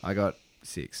 I got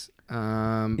 6.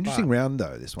 Interesting round,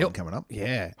 though, this one Yep. coming up.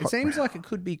 Yeah. It seems like it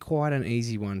could be quite an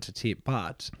easy one to tip,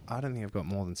 but I don't think I've got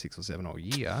more than 6 or 7 all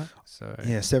year. So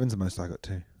Yeah, 7's the most I got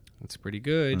too. it's pretty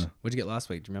good. What'd you get last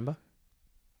week? Do you remember?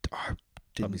 I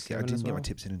Probably didn't 7 get as my well.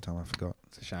 tips in time. I forgot.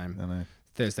 It's a shame. I know.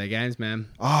 Thursday games, man.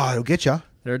 It'll get you.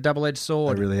 They're a double-edged They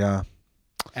sword. really are.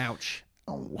 Ouch.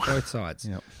 Oh, Both sides.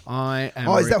 Yep. I am.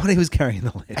 Is that what he was carrying in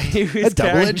the lift? He was A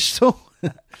double-edged sword?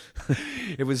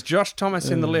 It was Josh Thomas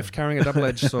in the lift carrying a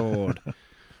double-edged sword.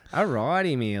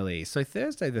 Alrighty, Mealy. So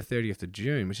Thursday, the 30th of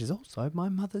June, which is also my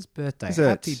mother's birthday. Is it?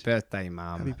 Happy birthday,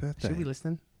 Mum. Happy birthday. Should we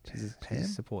listen? She Pam?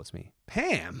 supports me.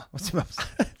 Pam. What's your mum's?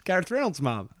 Gareth Reynolds'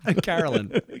 mum. And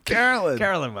Carolyn. Carolyn.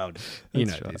 Carolyn, well, you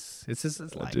know That's right. this. It's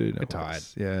I late. do know We're tired.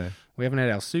 this. Yeah. We haven't had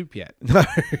our soup yet. No.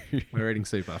 We're eating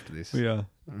soup after this. We are.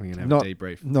 We're going to have Not- a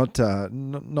debrief.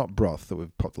 Not broth that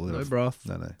we've popped the lid No off. broth.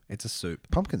 No. It's a soup.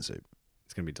 Pumpkin soup.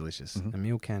 It's going to be delicious. Mhm.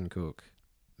 Emil can cook,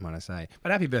 might I say.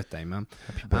 But happy birthday, Mum.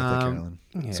 Happy birthday, Carolyn.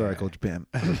 Yeah. Sorry, I called you Pam.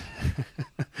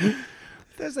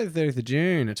 Thursday, the 30th of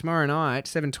June, tomorrow night,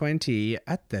 7:20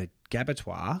 at the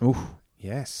Gabbatoir. Ooh,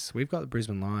 Yes, we've got the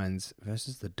Brisbane Lions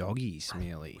versus the Doggies,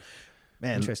 merely.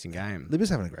 man. Interesting game. Libba's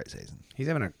having a great season. He's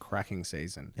having a cracking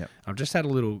season. Yep. I've just had a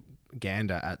little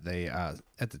gander at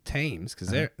the teams because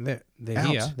they're Out.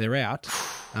 here, they're out.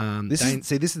 This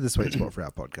is the sweet spot for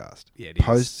our podcast. Yeah, it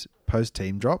is. Post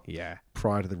team drop Yeah,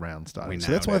 prior to the round We starting.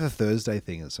 So that's nailed why it. the Thursday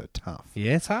thing is so tough.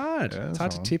 yeah, it's hard. Yeah, it's it's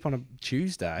hard to hard. tip on a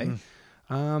Tuesday.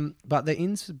 But the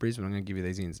ins for Brisbane, I'm going to give you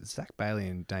these ins. It's Zach Bailey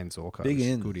and Dane Zorko. Big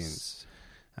ins. Good ins.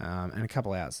 And a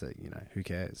couple outs that, who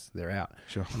cares? They're out.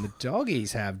 Sure. And the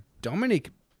Doggies have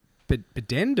Dominic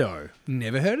Bedendo.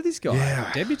 Never heard of this guy.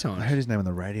 Yeah. Debutant. I heard his name on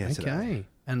the radio today. Okay.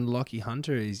 And Lockie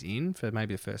Hunter is in for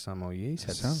maybe the first time all year. He's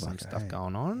had Sounds some like it, stuff hey?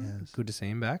 going on. Yes. Good to see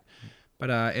him back. But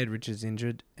Ed Richards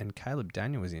injured and Caleb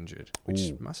Daniel was injured, which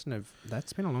Ooh. mustn't have...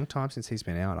 That's been a long time since he's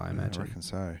been out, I I imagine. reckon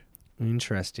so.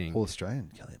 Interesting. All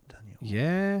Australian, Caleb Daniel.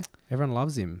 Yeah. Everyone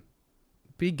loves him.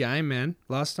 Big game, man.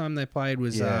 Last time they played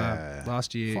was Yeah.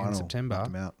 last year Final. in September. Knocked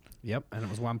him out. Yep, and it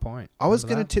was 1 point. I was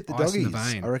Remember going to that? tip the Ice in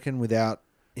Doggies. vein. I reckon without...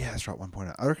 Yeah, that's right, 1 point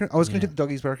out. I reckon I was going to Yeah. tip the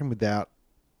Doggies, but I reckon without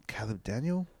Caleb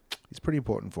Daniel, he's pretty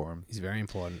important for him. He's very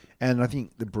important. And I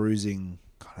think the bruising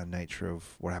kind of nature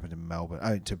of what happened to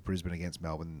Melbourne, to Brisbane against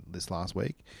Melbourne this last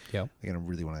week, Yep. they're going to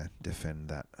really want to defend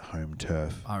that home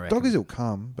turf. I reckon. Doggies will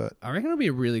come, but I reckon it'll be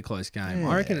a really close game.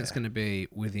 I reckon Yeah. it's going to be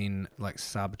within like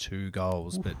sub 2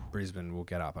 goals, but Brisbane will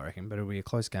get up, I reckon. But it'll be a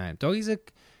close game. Doggies are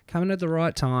coming at the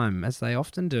right time, as they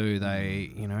often do.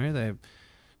 They,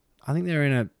 I think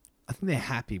they're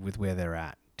happy with where they're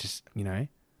at. Just,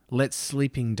 let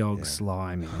sleeping dogs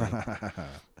lie, man.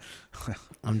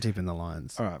 I'm deep in the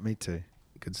Lions. all right, me too.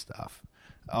 Good stuff.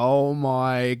 Oh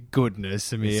my goodness,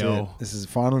 That's Emil. it. This is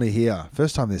finally here.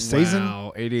 First time this season.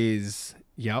 Wow, it is.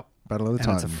 Yep. Battle of the And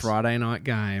Titans. it's a Friday night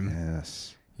game.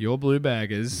 Yes. Your Blue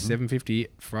Baggers, 7:50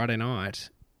 Friday night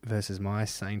versus my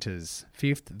Sainters,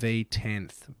 5th v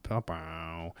 10th.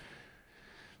 Bow.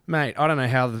 Mate, I don't know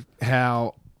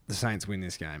how the Saints win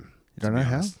this game. You don't to be know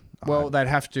how? honest. Well, they'd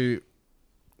have to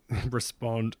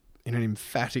respond in an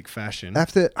emphatic fashion. They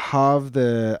have to halve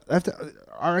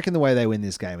I reckon the way they win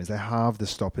this game is they halve the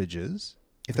stoppages.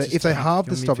 If they halve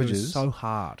the stoppages, so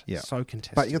hard, Yeah. so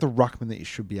contested. but you got the ruckman that you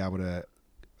should be able to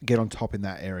get on top in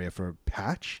that area for a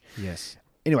patch. yes,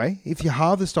 Anyway, if you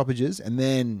halve the stoppages and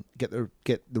then get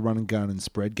the run and gun and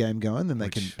spread game going, then they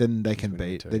Which can is beat.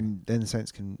 winning too. Then the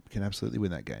Saints can absolutely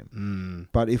win that game. mm,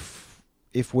 But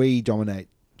if we dominate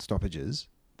stoppages,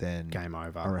 then game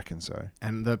over. I reckon so.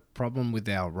 And the problem with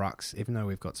our rucks, even though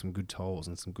we've got some good tolls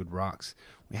and some good rucks,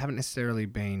 we haven't necessarily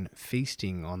been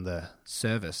feasting on the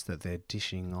service that they're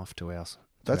dishing off to us.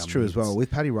 That's true as well.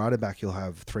 With Paddy Ryder back, you'll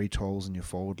have 3 tolls in your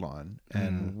forward line,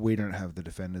 and we don't have the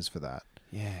defenders for that.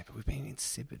 Yeah, but we've been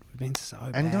insipid. We've been so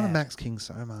bad. And you're on Max King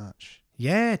so much.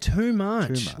 Yeah, too much.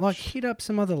 Too much. Like, hit up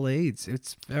some other leads.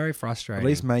 It's very frustrating. At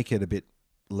least make it a bit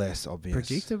less obvious.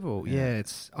 Predictable. Yeah,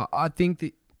 it's. I think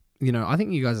that, I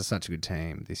think you guys are such a good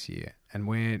team this year, and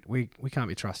we can't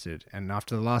be trusted. And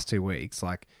after the last 2 weeks,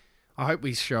 like, I hope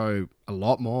we show a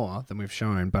lot more than we've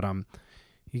shown. But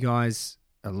you guys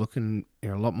are looking.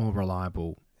 You're a lot more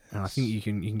reliable, and I think you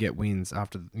can get wins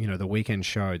after the weekend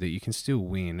show that you can still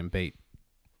win and beat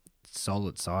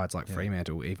solid sides like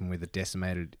Fremantle, even with a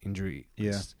decimated injury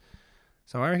list.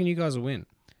 So I reckon you guys will win.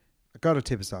 I got to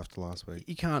tip us after last week.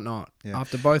 You can't not. Yeah.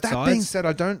 After both sides. That being said,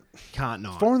 I don't. Can't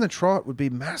not. 4 in the trot would be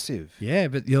massive. Yeah,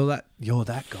 but you're that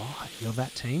guy. You're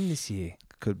that team this year.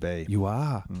 Could be. You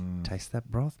are. Taste that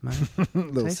broth, mate.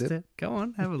 Little Taste sip. it. Go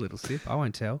on, have a little sip. I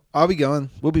won't tell. I'll be going.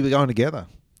 We'll be going together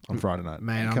on Friday night.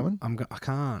 Mate, you coming? I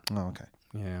can't. Oh, okay.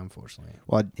 Yeah, unfortunately.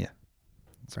 Well, yeah.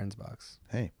 Friends bucks.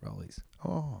 Hey. Rollies.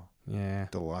 Oh, yeah.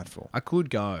 delightful. I could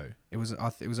go. It was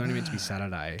only meant to be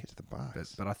Saturday. Get to the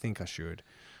bars. But I think I should.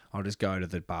 I'll just go to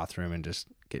the bathroom and just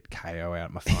get KO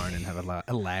out my phone and have a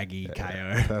laggy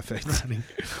KO. Perfect.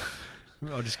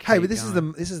 I'll just Hey, but this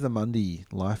is the Monday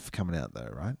life coming out though,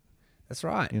 right? That's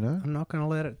right. I'm not going to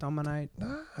let it dominate.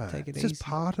 No, Take it it's easy. just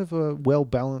part of a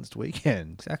well-balanced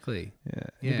weekend. Exactly. Yeah,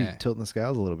 you'd be tilting the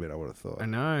scales a little bit. I would have thought. I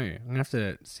know. I'm gonna have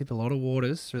to sip a lot of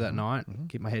waters through that night.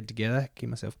 Keep my head together. Keep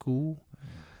myself cool.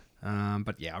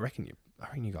 But yeah, I reckon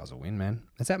you guys will win, man.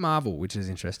 It's at Marvel, which is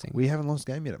interesting. We haven't lost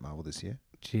a game yet at Marvel this year.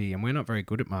 Gee, and we're not very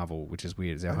good at Marvel, which is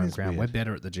weird. It's our home ground. Weird. We're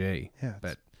better at the G. Yeah,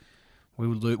 but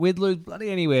we'd lose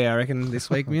bloody anywhere, I reckon, this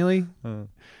week, Millie.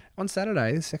 On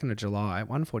Saturday, the 2nd of July,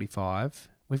 1:45,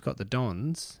 we've got the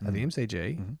Dons at the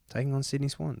MCG taking on Sydney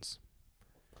Swans.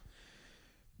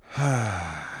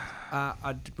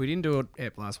 We didn't do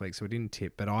it last week, so we didn't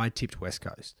tip, but I tipped West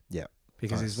Coast. Yeah.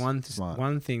 Because there's one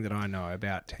thing that I know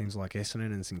about teams like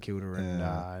Essendon and St Kilda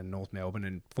and North Melbourne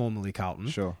and formerly Carlton.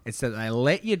 Sure. It's that they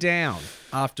let you down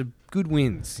after good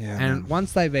wins. Yeah, and man.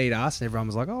 once they beat us, everyone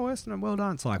was like, oh, Essendon, well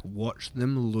done. It's like, watch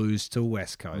them lose to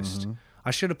West Coast.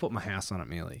 I should have put my house on it,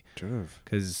 merely. Should have.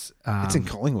 Because it's in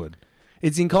Collingwood.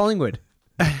 It's in Collingwood.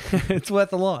 It's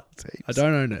worth a lot. Heaps. I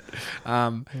don't own it.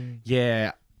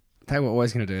 Yeah. They were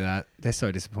always going to do that. They're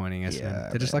so disappointing, Essendon. Yeah,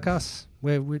 They're just like us.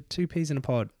 We're 2 peas in a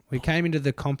pod. We came into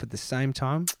the comp at the same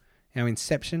time. Our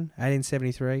inception,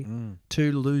 1873.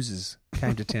 2 losers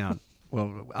came to town.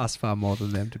 Well, us far more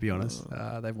than them, to be honest.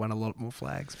 They've won a lot more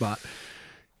flags. But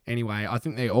anyway, I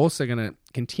think they're also going to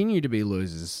continue to be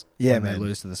losers when they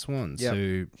lose to the Swans,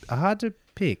 who are hard to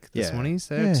pick. The Swannies,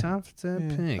 they're tough to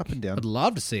pick. Up and down. I'd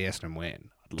love to see Essendon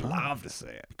win. I'd love to see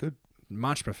it. Good.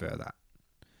 Much prefer that.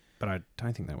 But I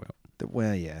don't think they will.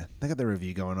 Well, yeah. They got the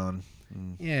review going on.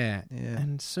 Yeah.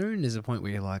 And soon there's a point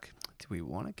where you're like, do we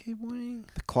want to keep winning?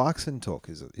 The Clarkson talk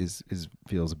is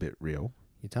feels a bit real.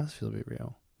 It does feel a bit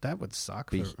real. That would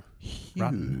suck Be for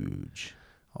huge.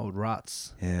 old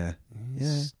Ruts. Yeah.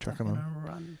 He's trucking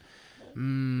on.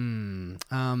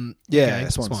 Yeah, okay,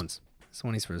 Swans.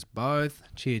 Swannies for us both.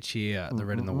 Cheer, cheer, the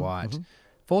red and the white.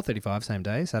 4:35, same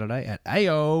day, Saturday at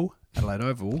AO, Adelaide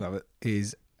Oval. Love it.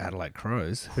 Is Adelaide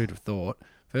Crows, who'd have thought,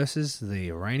 versus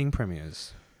the reigning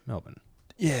premiers, Melbourne.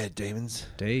 Yeah, Demons.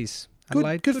 D's. Good,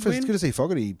 Adelaide, good win. to see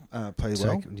Fogarty play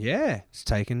well. Yeah, it's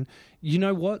taken. You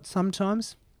know what?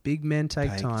 Sometimes big men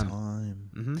take time.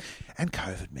 Mm-hmm. And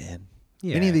COVID, man.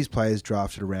 Yeah. Any of these players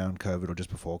drafted around COVID or just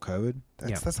before COVID,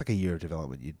 that's like a year of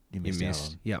development you missed out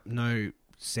on. Yep. No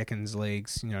seconds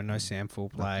leagues, no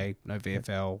SAMFL play, no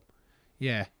VFL.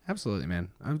 Yeah, absolutely, man.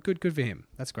 Good for him.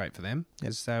 That's great for them.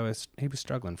 Because he was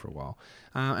struggling for a while.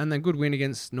 And then good win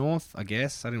against North, I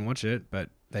guess. I didn't watch it, but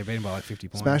they beat him by like 50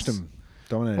 points. Smashed them.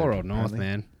 Dominated. Poor old North, apparently.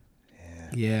 man.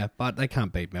 Yeah, but they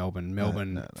can't beat Melbourne.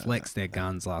 Melbourne flexed their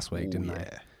guns last week, didn't they?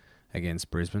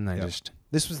 Against Brisbane. They just...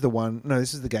 This was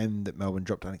the game that Melbourne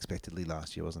dropped unexpectedly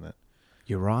last year, wasn't it?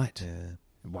 You're right. Yeah.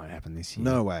 It won't happen this year.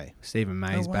 No way. Stephen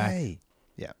May's back.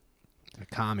 Yeah. A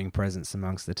calming presence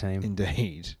amongst the team.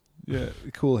 Indeed. Yeah.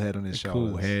 A cool head on his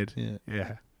shoulders. Cool head.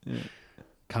 Yeah.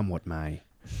 Come what may.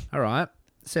 All right.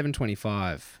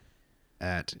 7:25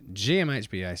 at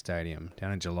GMHBA Stadium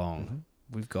down in Geelong.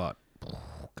 We've got...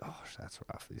 Oh, gosh, that's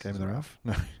rough. This Game is of the rough?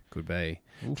 No. Could be.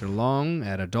 Geelong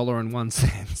at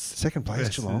 $1.01. Second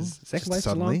place, Geelong. Second place,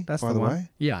 suddenly, Geelong. That's by the one. way.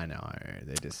 Yeah, I know.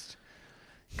 They're just...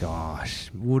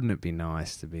 Gosh, wouldn't it be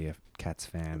nice to be a Cats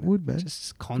fan? Would, man.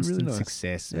 Just constant Really nice.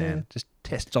 success, Yeah. man. Just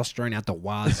testosterone out the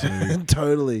wazoo.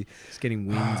 Totally. It's getting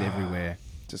wins everywhere.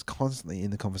 Just constantly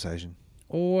in the conversation.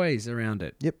 Always around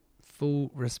it. Yep.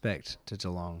 Full respect to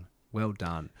Geelong. Well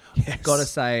done. Yes. Got to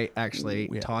say, actually,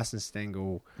 Yeah. Tyson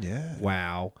Stengel, Yeah.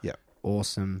 wow. Yep.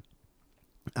 Awesome.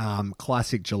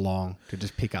 Classic Geelong to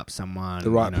just pick up someone. The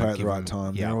right you know, player at the give right him-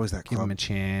 time. Yeah, They're always that give him club. a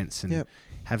chance and Yep.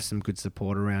 have some good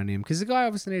support around him. Because the guy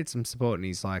obviously needed some support in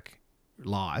his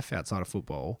life outside of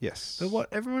football. Yes. But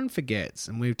what everyone forgets,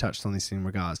 and we've touched on this in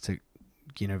regards to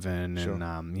Ginnivan Sure.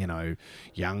 and,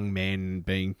 young men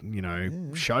being,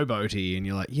 showboaty, and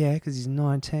you're like, yeah, because he's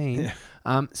 19.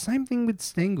 Yeah. Same thing with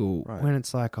Stengel Right. when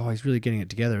it's like, oh, he's really getting it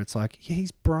together. It's like, yeah,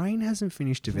 his brain hasn't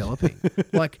finished developing.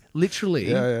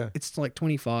 Literally, Yeah. it's like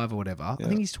 25 or whatever. Yeah. I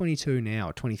think he's 22 now,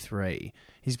 or 23.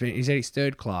 He's at his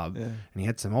third club, Yeah. and he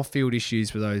had some off-field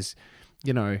issues with those.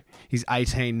 He's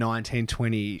 18, 19,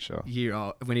 20 Sure. year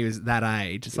old when he was that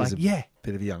age. It's He was like, a yeah,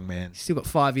 Bit of a young man. he's still got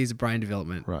 5 years of brain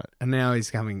development. Right. And now he's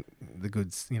coming the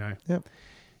goods, Yep.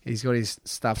 He's got his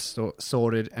stuff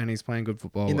sorted and he's playing good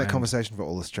football. In that and conversation for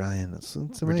All Australian, it's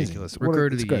amazing. ridiculous. What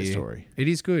Recruit of it's the a great year. story. It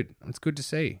is good. It's good to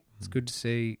see. It's good to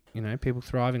see, people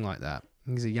thriving like that.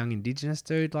 He's a young Indigenous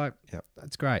dude. Yep.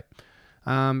 That's great.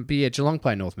 But yeah, Geelong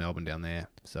play North Melbourne down there.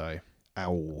 So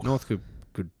Ow. North could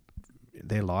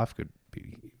their life could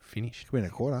be finished. Could win a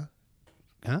quarter.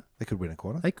 Huh? They could win a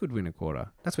quarter. They could win a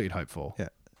quarter. That's what you'd hope for. Yeah.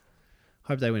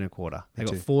 Hope they win a quarter. They Me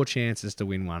got too. 4 chances to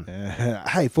win one.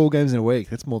 Hey, 4 games in a week.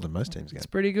 That's more than most teams get. It's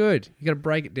pretty good. You got to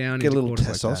break it down. Get a into little quarters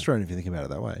like that. testosterone if you think about it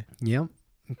that way. Yep.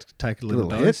 Take a little,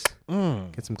 Little dose.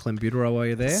 hit. Get some clembuterol while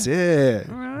you're there. That's it.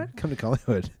 All right. Come to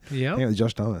Collingwood. Hang Yep. out with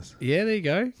Josh Thomas. Yeah, there you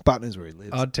go. Button is where he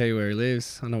lives. I'd tell you where he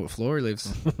lives. I know what floor he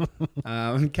lives.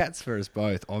 Cats for us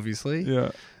both, obviously.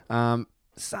 yeah.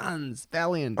 Suns,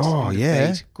 Valiant. Oh, in yeah.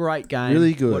 defeat. Great game.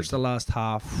 Really good. Watched the last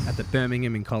half at the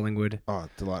Birmingham in Collingwood. Oh,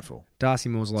 delightful. Darcy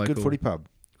Moore's It's a local. good footy pub.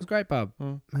 It was a great pub.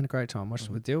 Mm. Had a great time. Watched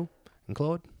it with Dill and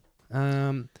Claude.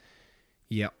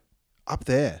 Yep. Up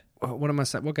there. What am I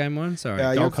saying? What game won? Sorry.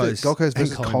 you're Gold up there. Coast. Gold Coast and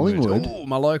versus Collingwood. Oh,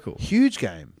 my local. Huge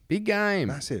game. Big game.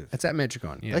 Massive. It's at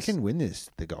Metricon, yes. They can win this,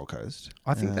 the Gold Coast.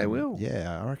 I think they will.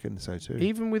 Yeah, I reckon so too.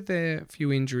 Even with their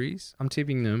few injuries, I'm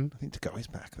tipping them. I think Tagoe's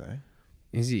back though.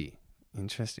 Is he?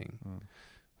 Interesting.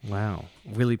 Wow.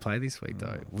 Will he play this week,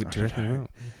 though? Do you reckon he will?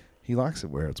 He likes it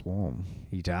where it's warm.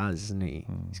 He does, doesn't he?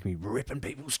 He's going to be ripping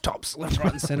people's tops left,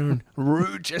 right, and centre and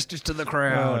rude gestures to the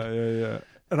crowd. yeah.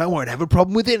 And I won't have a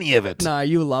problem with any of it. No,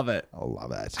 you'll love it. I'll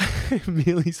love it.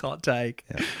 Mealy's hot take.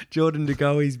 Yeah. Jordan De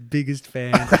Goey's biggest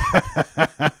fan.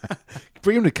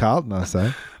 Bring him to Carlton, I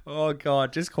say. Oh,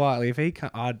 God. Just quietly. If he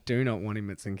can't, I do not want him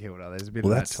at St Kilda. There's a bit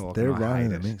Well, of that that's- talk. they're and I right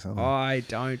in hate the it. mix, aren't they? I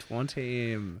don't want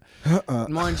him.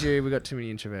 Mind you, we've got too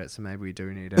many introverts, so maybe we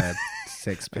do need a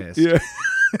sex pest. Yeah.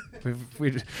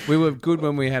 We were good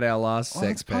when we had our last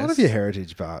sex It's part pest. of your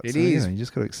heritage, Bart. It so, is. You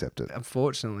just got to accept it.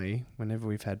 Unfortunately, whenever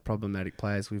we've had problematic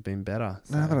players, we've been better.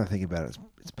 So, Now that I think about it,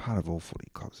 it's part of all footy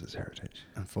clubs' heritage.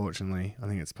 unfortunately, I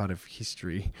think it's part of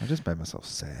history. I just made myself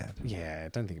sad. Yeah,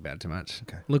 don't think about it too much.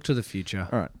 Okay. Look to the future.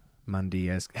 All right. Monday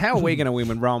as how are we going to win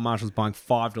when Rowan Marshall's buying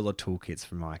 $5 toolkits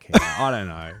from IKEA? I don't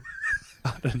know.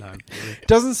 I don't know.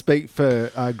 Doesn't speak for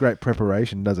great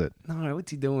preparation, does it? No, what's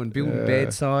he doing? Building Yeah.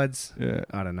 bedsides? Yeah.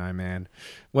 I don't know, man.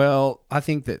 Well, I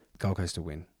think that Gold Coast will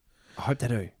win. I hope they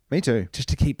do. Me too. Just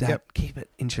to keep that, Yep. keep it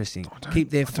interesting.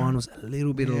 Keep their finals a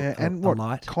little bit And what?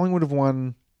 light. Collingwood have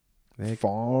won They're-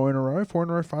 4 in a row, 5 in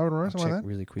a row, I'll something like check that.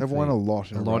 really quickly. They've won a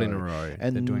lot in a row. in a row.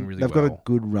 And they're doing really they've well. got a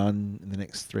good run in the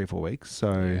next 3 or 4 weeks,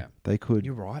 so Yeah. they could.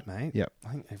 You're right, mate. Yep.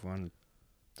 I think they've won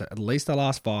at least the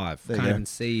last 5. There you Can't go. even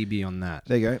see beyond that.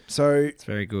 There you go. So It's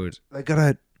very good. they got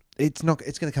to. It's not.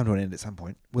 It's going to come to an end at some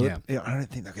point. Will Yeah. it? I don't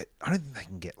think they'll get. I don't think they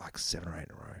can get like 7 or 8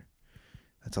 in a row.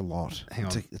 That's a lot. Hang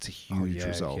on. It's a huge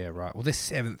result. Yeah, right. Well, they're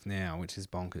 7th now, which is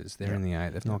bonkers. They're Yeah. in the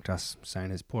 8th. They've knocked us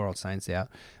Saints, poor old Saints out.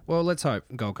 Well, let's hope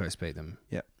Gold Coast beat them.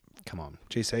 Yep. Come on.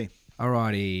 GC.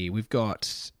 Alrighty, we've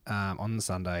got on the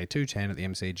Sunday 2:10 at the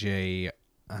MCG.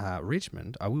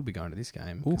 Richmond. I will be going to this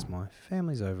game because my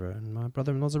family's over and my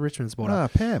brother-in-law's a Richmond supporter. Ah,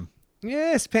 Pam.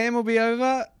 Yes, Pam will be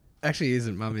over. Actually, he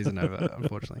isn't. Mum isn't over,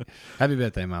 unfortunately. Happy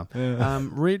birthday, Mum.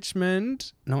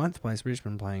 Richmond, 9th place.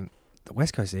 Richmond playing the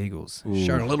West Coast Eagles. Ooh.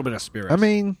 Showing a little bit of spirit. I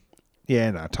mean,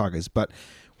 yeah, no, Tigers, but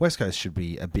West Coast should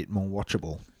be a bit more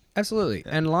watchable. Absolutely.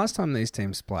 And last time these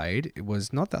teams played, it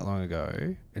was not that long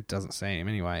ago. It doesn't seem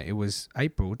anyway. It was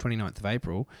April, 29th of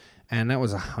April, and that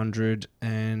was a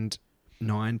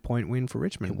 109-point win for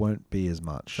Richmond. It won't be as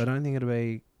much. So I don't think it'll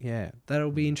be,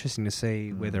 that'll be interesting to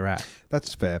see where they're at.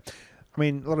 That's fair. I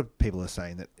mean, a lot of people are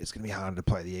saying that it's going to be harder to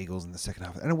play the Eagles in the second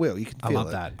half, and it will. You can feel I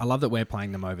love that. I love that we're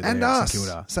playing them over there. And at us, St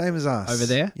Kilda. same as us. Over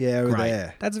there? Yeah, over Great.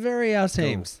 there. That's very our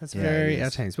teams. That's Yeah, very it our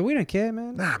is. teams. But we don't care,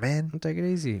 man. Nah, man. We'll take it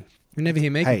easy. You never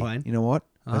hear me Hey, complain. you know what?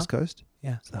 Huh? West Coast.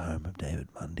 Yeah. It's the home of David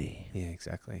Mundy. Yeah,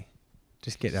 exactly.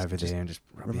 Just get over there and just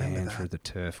rub your remember hand that. through the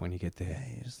turf when you get Yeah, there.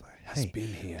 you're just like, He's hey, been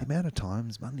here. the amount of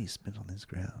times Mundy's spent on this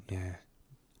ground. Yeah.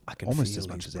 I can Almost feel as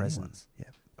much his as presence.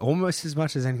 anyone. Almost as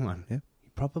much as anyone. Yeah.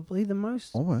 Probably the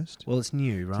most. Almost. Well, it's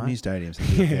new, It's a right? new stadium, so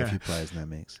there's Yeah. a few players in that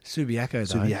mix. Subiaco,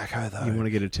 though. Subiaco, though. You want to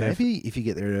get a turf? Maybe if you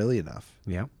get there early enough,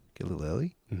 Yeah. get a little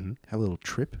early, Mm-hmm. have a little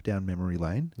trip down memory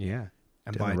lane. Yeah.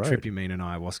 And Down by the trip, road. you mean an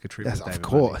ayahuasca trip? Yes, with of David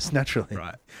course, naturally. Mundy.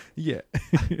 Right.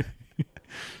 Yeah.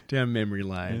 Down memory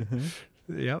lane.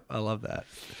 Mm-hmm. Yep. I love that.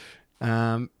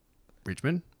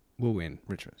 Richmond will win.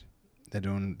 Richmond. They're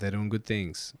doing good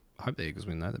things. I hope the Eagles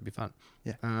win, though. That'd be fun.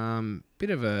 Yeah. Bit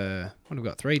of a... What have we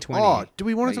got? 320. Oh, do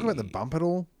we want to talk about the Hey. bump at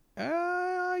all?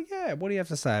 Yeah. What do you have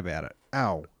to say about it?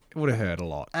 Ow. It would have hurt a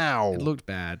lot. Ow. It looked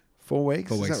bad. 4 weeks?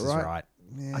 4 weeks is is that right? right.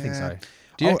 Yeah. I think so.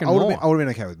 Do you reckon I would more? have been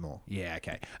okay with more. Yeah,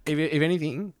 okay. If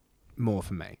anything, more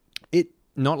for me. It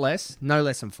Not less. No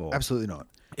less than 4. absolutely not.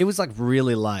 It was like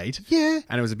really late, Yeah.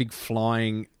 and it was a big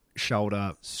flying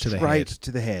shoulder to the Straight head,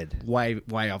 to the head.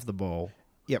 way off the ball.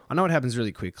 Yep. I know it happens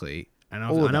really quickly, and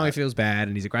All I of know he that. feels bad,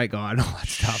 and he's a great guy and all that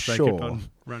stuff. So Sure. kept on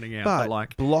running out, But but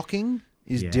like, blocking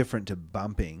is Yeah. different to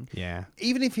bumping. yeah,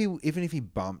 Even if he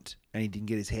bumped and he didn't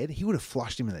get his head, he would have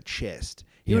flushed him in the chest.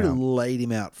 He Yeah. would have laid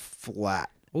him out flat.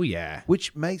 oh yeah,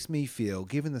 Which makes me feel,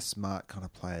 given the smart kind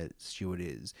of player Stewart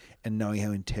is, and knowing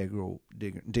how integral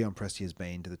Dion Presti has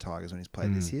been to the Tigers when he's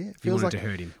played this year, it he feels wanted like to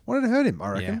hurt him. wanted to hurt him. I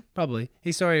reckon. Yeah, probably.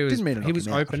 He saw he was Didn't mean to he knock was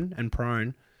him out. open and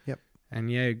prone. Yep. And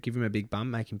yeah, give him a big bump,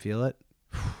 make him feel it.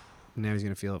 Now he's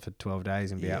going to feel it for 12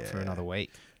 days and be out for Yeah. another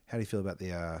week. How do you feel about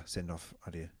the send off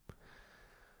idea?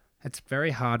 It's a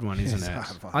very hard one, isn't It's it? a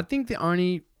hard one.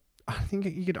 I think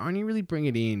you could only really bring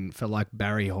it in for like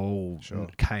Barry Hall Sure.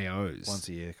 KOs. Once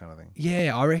a year kind of thing.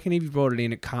 Yeah, I reckon if you brought it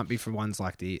in, it can't be for ones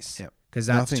like this. Yep. Because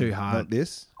that's Nothing too hard. Like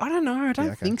this. I don't know. I don't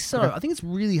Yeah, okay. think so. Okay. I think it's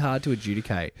really hard to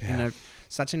adjudicate. Yeah. You know,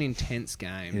 such an intense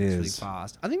game. It It's really is.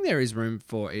 fast. I think there is room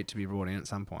for it to be brought in at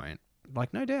some point.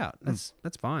 Like, no doubt. Hmm.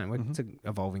 That's fine. Mm-hmm. It's an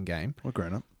evolving game. We're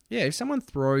grown up. Yeah, if someone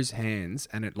throws hands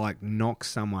and it like knocks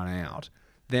someone out,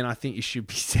 then I think you should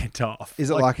be sent off. Is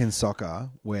it like in soccer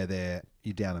where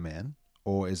you're down a man,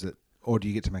 or do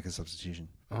you get to make a substitution?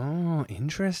 Oh,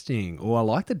 interesting. Oh, I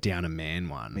like the down a man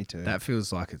one. Me too. That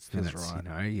feels like it's Feels right. right. You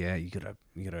know, yeah, you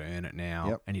gotta earn it now.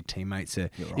 Yep. And your teammates are.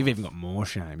 You're You've off. even got more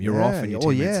shame. You're Yeah, off, and your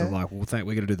oh, teammates yeah. are like, "Well,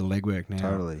 we're gonna do the legwork now."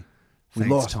 Totally. We Thanks,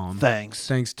 lost. Tom. Thanks.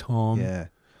 Thanks, Tom. Yeah.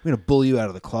 We're gonna bully you out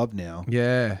of the club now.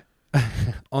 Yeah.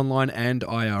 Online and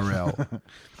IRL.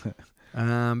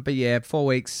 But yeah, 4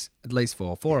 weeks, at least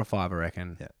 4 or 5, I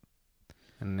reckon. Yeah.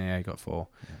 And now he got 4.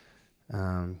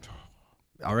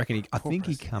 I reckon I think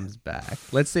he Preston, comes back.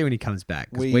 Let's see when he comes back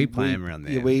because we play him around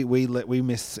there. Yeah, we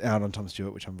miss out on Tom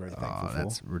Stewart, which I'm very thankful Oh, for.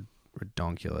 that's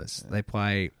redonkulous. They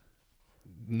play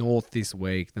North this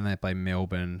week, then they play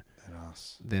Melbourne, And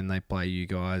us. then they play you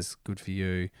guys. Good for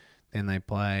you. Then they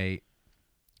play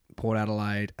Port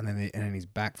Adelaide, and then he's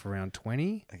back for round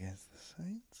 20. Against the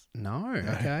Saints. No,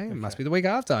 okay. It must be the week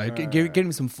after. Get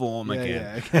him some form Yeah,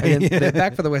 again. yeah, okay. And then they're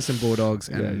back for the Western Bulldogs,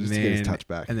 and Yeah, just to then get his touch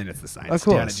back. and then it's the Saints. Of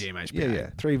course. Down at GMHBA. Yeah.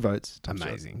 3 votes. Tom Stewart.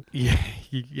 Amazing. Yeah,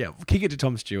 yeah. Kick it to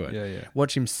Tom Stewart. Yeah, yeah.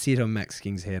 Watch him sit on Max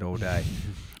King's head all day.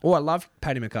 Oh, I love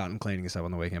Paddy McCartan cleaning us up on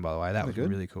the weekend, by the way. That was good?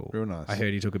 really cool. Real nice. I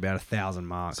heard he took about 1,000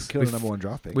 marks. Killed the number 1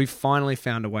 draft pick. We finally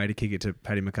found a way to kick it to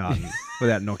Paddy McCartan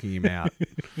without knocking him out.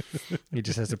 He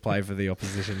just has to play for the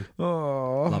opposition.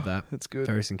 Oh, Love that. That's good.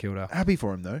 Very St Kilda. Happy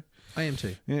for him though. I am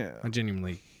too. Yeah. I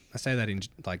genuinely, I say that in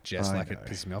like jest, I like it know.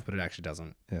 pisses me off, but it actually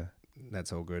doesn't. Yeah.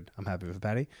 That's all good. I'm happy with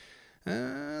Paddy.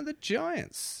 The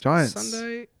Giants. Giants.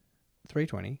 Sunday,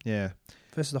 3:20 Yeah.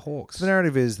 versus the Hawks. So the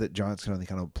narrative is that Giants can only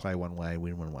kind of play one way,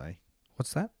 win one way.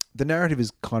 What's that? The narrative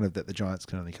is kind of that the Giants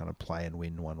can only kind of play and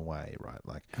win one way, right?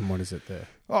 Like, And what is it? The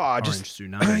oh, Orange just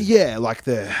Tsunami. yeah, like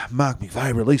the Mark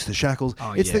McVeigh release the shackles.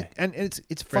 Oh, it's yeah. and it's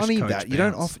Fresh funny coach that you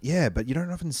don't bounce. but you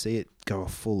don't often see it go a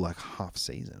full like half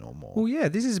season or more. Well, yeah,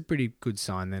 this is a pretty good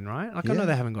sign then, right? Like I Yeah. know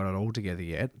they haven't got it all together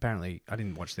yet. Apparently, I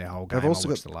didn't watch their whole game. They've also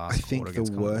I watched got, the last I think, quarter the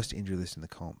against Collingwood. worst injury list in the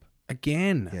comp.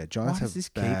 Again. Yeah, Giants Why have does this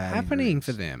keep bad happening injuries.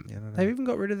 for them? Yeah, I don't know. They've even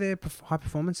got rid of their high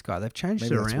performance guy. They've changed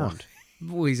Maybe it that's why. around.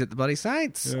 Well, he's at the bloody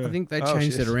Saints. Yeah. I think they Oh,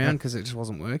 changed shit. it around because it just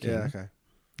wasn't working. Yeah, okay,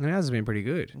 And ours has been pretty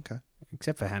good, okay.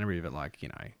 except for Hanbury. But like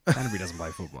Hanbury doesn't play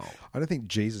football. I don't think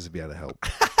Jesus would be able to help.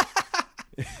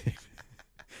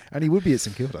 And he would be at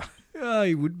St Kilda. Oh,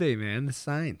 he would be, man. The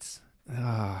Saints.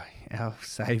 Oh, our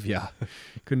saviour.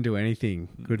 Couldn't do anything.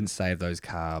 Couldn't save those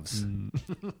calves.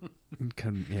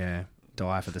 Couldn't,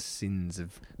 die for the sins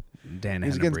of Dan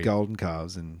He's Hanbury. against golden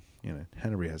calves, and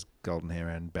Hanbury has golden hair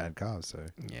and bad calves, so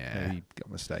Yeah. maybe he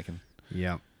got mistaken.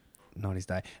 Yep. Not his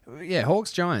day. Yeah,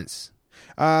 Hawks Giants.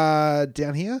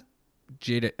 Down here,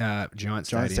 Giant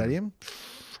Stadium.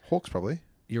 Hawks probably.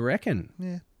 You reckon?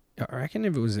 Yeah. I reckon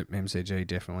if it was at MCG,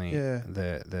 definitely Yeah.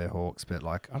 the Hawks. But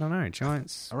I don't know,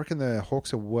 Giants. I reckon the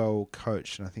Hawks are well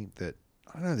coached, and I think that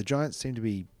the Giants seem to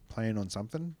be playing on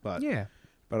something, but Yeah.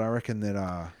 I reckon that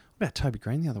What about Toby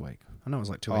Green the other week? I know it was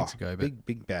like 2 weeks ago, but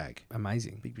big bag,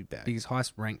 amazing. big bag. Biggest,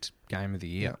 highest ranked game of the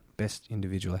year. Yeah. Best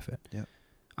individual effort. Yeah.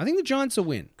 I think the Giants will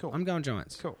win. Cool. I'm going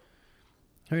Giants. Cool.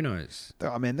 Who knows?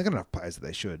 I mean, they've got enough players that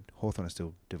they should. Hawthorn is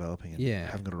still developing and Yeah.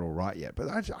 haven't got it all right yet. But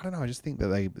I don't know. I just think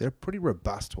that they're pretty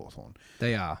robust, Hawthorn.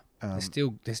 They are. They're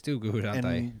still good, aren't and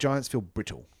they? Giants feel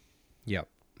brittle. Yep.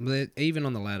 They're even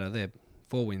on the ladder. They're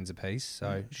 4 wins apiece,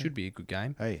 so it should be a good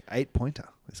game. Hey, 8-pointer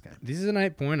this game. This is an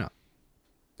 8-pointer.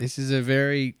 This is a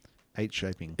very 8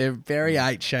 shaping.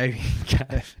 8 shaping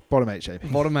game. Bottom 8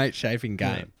 shaping. Bottom 8 shaping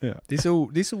game. Yeah. This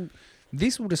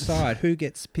will decide who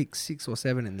gets picked 6 or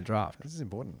 7 in the draft. This is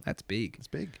important. That's big. It's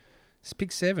big.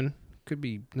 Pick 7 could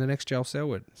be the next Joel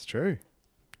Selwood. It's true.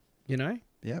 You know.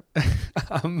 Yep.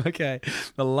 Okay.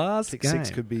 The last Pick game 6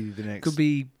 could be the next. could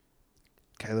be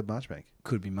Caleb Marchbank.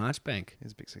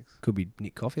 Here's Pick 6. Could be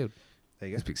Nick Caulfield. There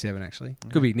you Here's go. pick 7 actually.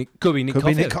 Yeah. Could be Nick. Could Caulfield.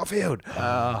 be Nick Caulfield.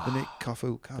 Oh. The Nick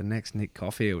Caulfield Cup. The next Nick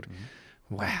Caulfield.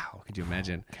 Mm-hmm. Wow, could you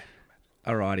imagine?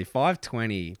 Alrighty,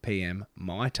 5:20 p.m.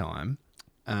 my time.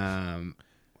 No,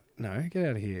 get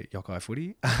out of here, Yokai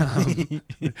Footy.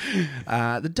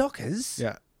 The Dockers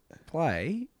Yeah.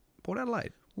 play Port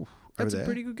Adelaide. That's over a there?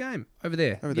 pretty good game. Over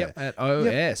there. Over Yep, there. at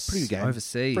OS. pretty good game.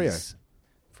 Overseas.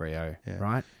 Freo, Yeah.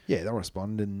 right? Yeah, they'll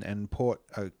respond, and Port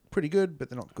are pretty good, but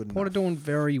they're not good Port are enough. doing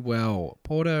very well.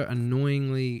 Port are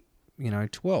annoyingly,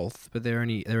 12th, but they're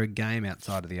a game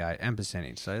outside of the 8 and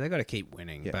percentage, so they've got to keep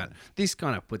winning. Yeah. But this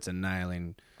kind of puts a nail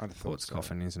in I'd have thought Port's so.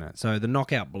 coffin, isn't it? So the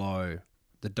knockout blow,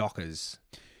 the Dockers.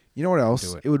 You know what else?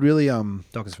 Do it. It would really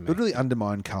Dockers for it me. would really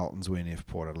undermine Carlton's win if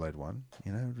Port Adelaide won.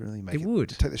 It would really make It would.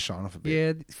 take the shine off a bit.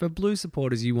 Yeah, for Blue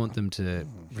supporters, you want them to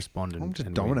respond I and want them to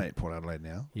and dominate win. Port Adelaide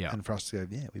now. Yeah. And for us to go,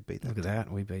 yeah, we beat them. Look at that,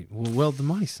 we beat. Well, the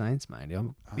Mighty Saints, mate. yeah.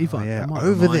 I might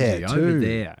Over remind there you, too. over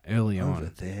there, early Over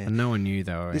on, there. and no one knew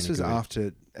they were. This any was good.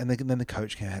 after, and then the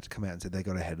coach had to come out and said they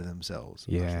got ahead of themselves.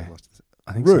 Yeah. After they lost.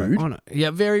 I think Rude. So. Oh, no.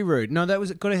 Yeah, very rude. No, that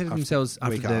was got ahead of After- themselves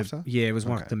after week the after? yeah. It was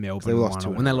one Okay. of the Melbourne They lost one. 2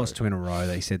 in When a they row. lost 2 in a row,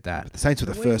 they said that. But the Saints were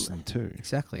the But first we- and 2.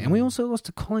 Exactly, and we also lost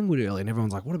to Collingwood early, and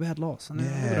everyone's like, "What about loss?" And then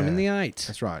look at them in the 8.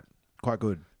 That's right. Quite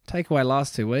good. Take away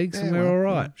last 2 weeks, and Yeah, we're well, all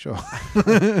right. yeah,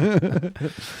 sure.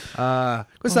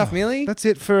 Good stuff, Millie. That's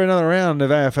it for another round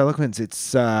of AF Eloquence.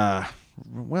 It's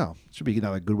should be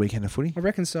another good weekend of footy. I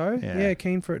reckon so. Yeah. Yeah,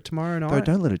 keen for it tomorrow night. Though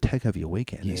don't let it take over your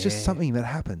weekend. It's just Yeah. something that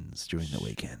happens during the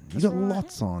weekend. That's You've got right.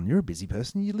 lots on. You're a busy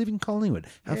person. You live in Collingwood.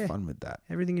 Have Yeah. fun with that.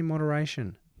 Everything in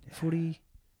moderation. Footy,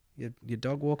 your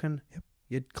dog walking,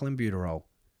 your clenbuterol.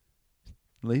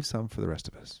 Leave some for the rest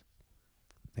of us.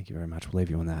 Thank you very much. We'll leave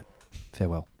you on that.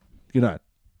 Farewell. Good night.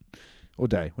 Or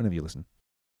day, whenever you listen.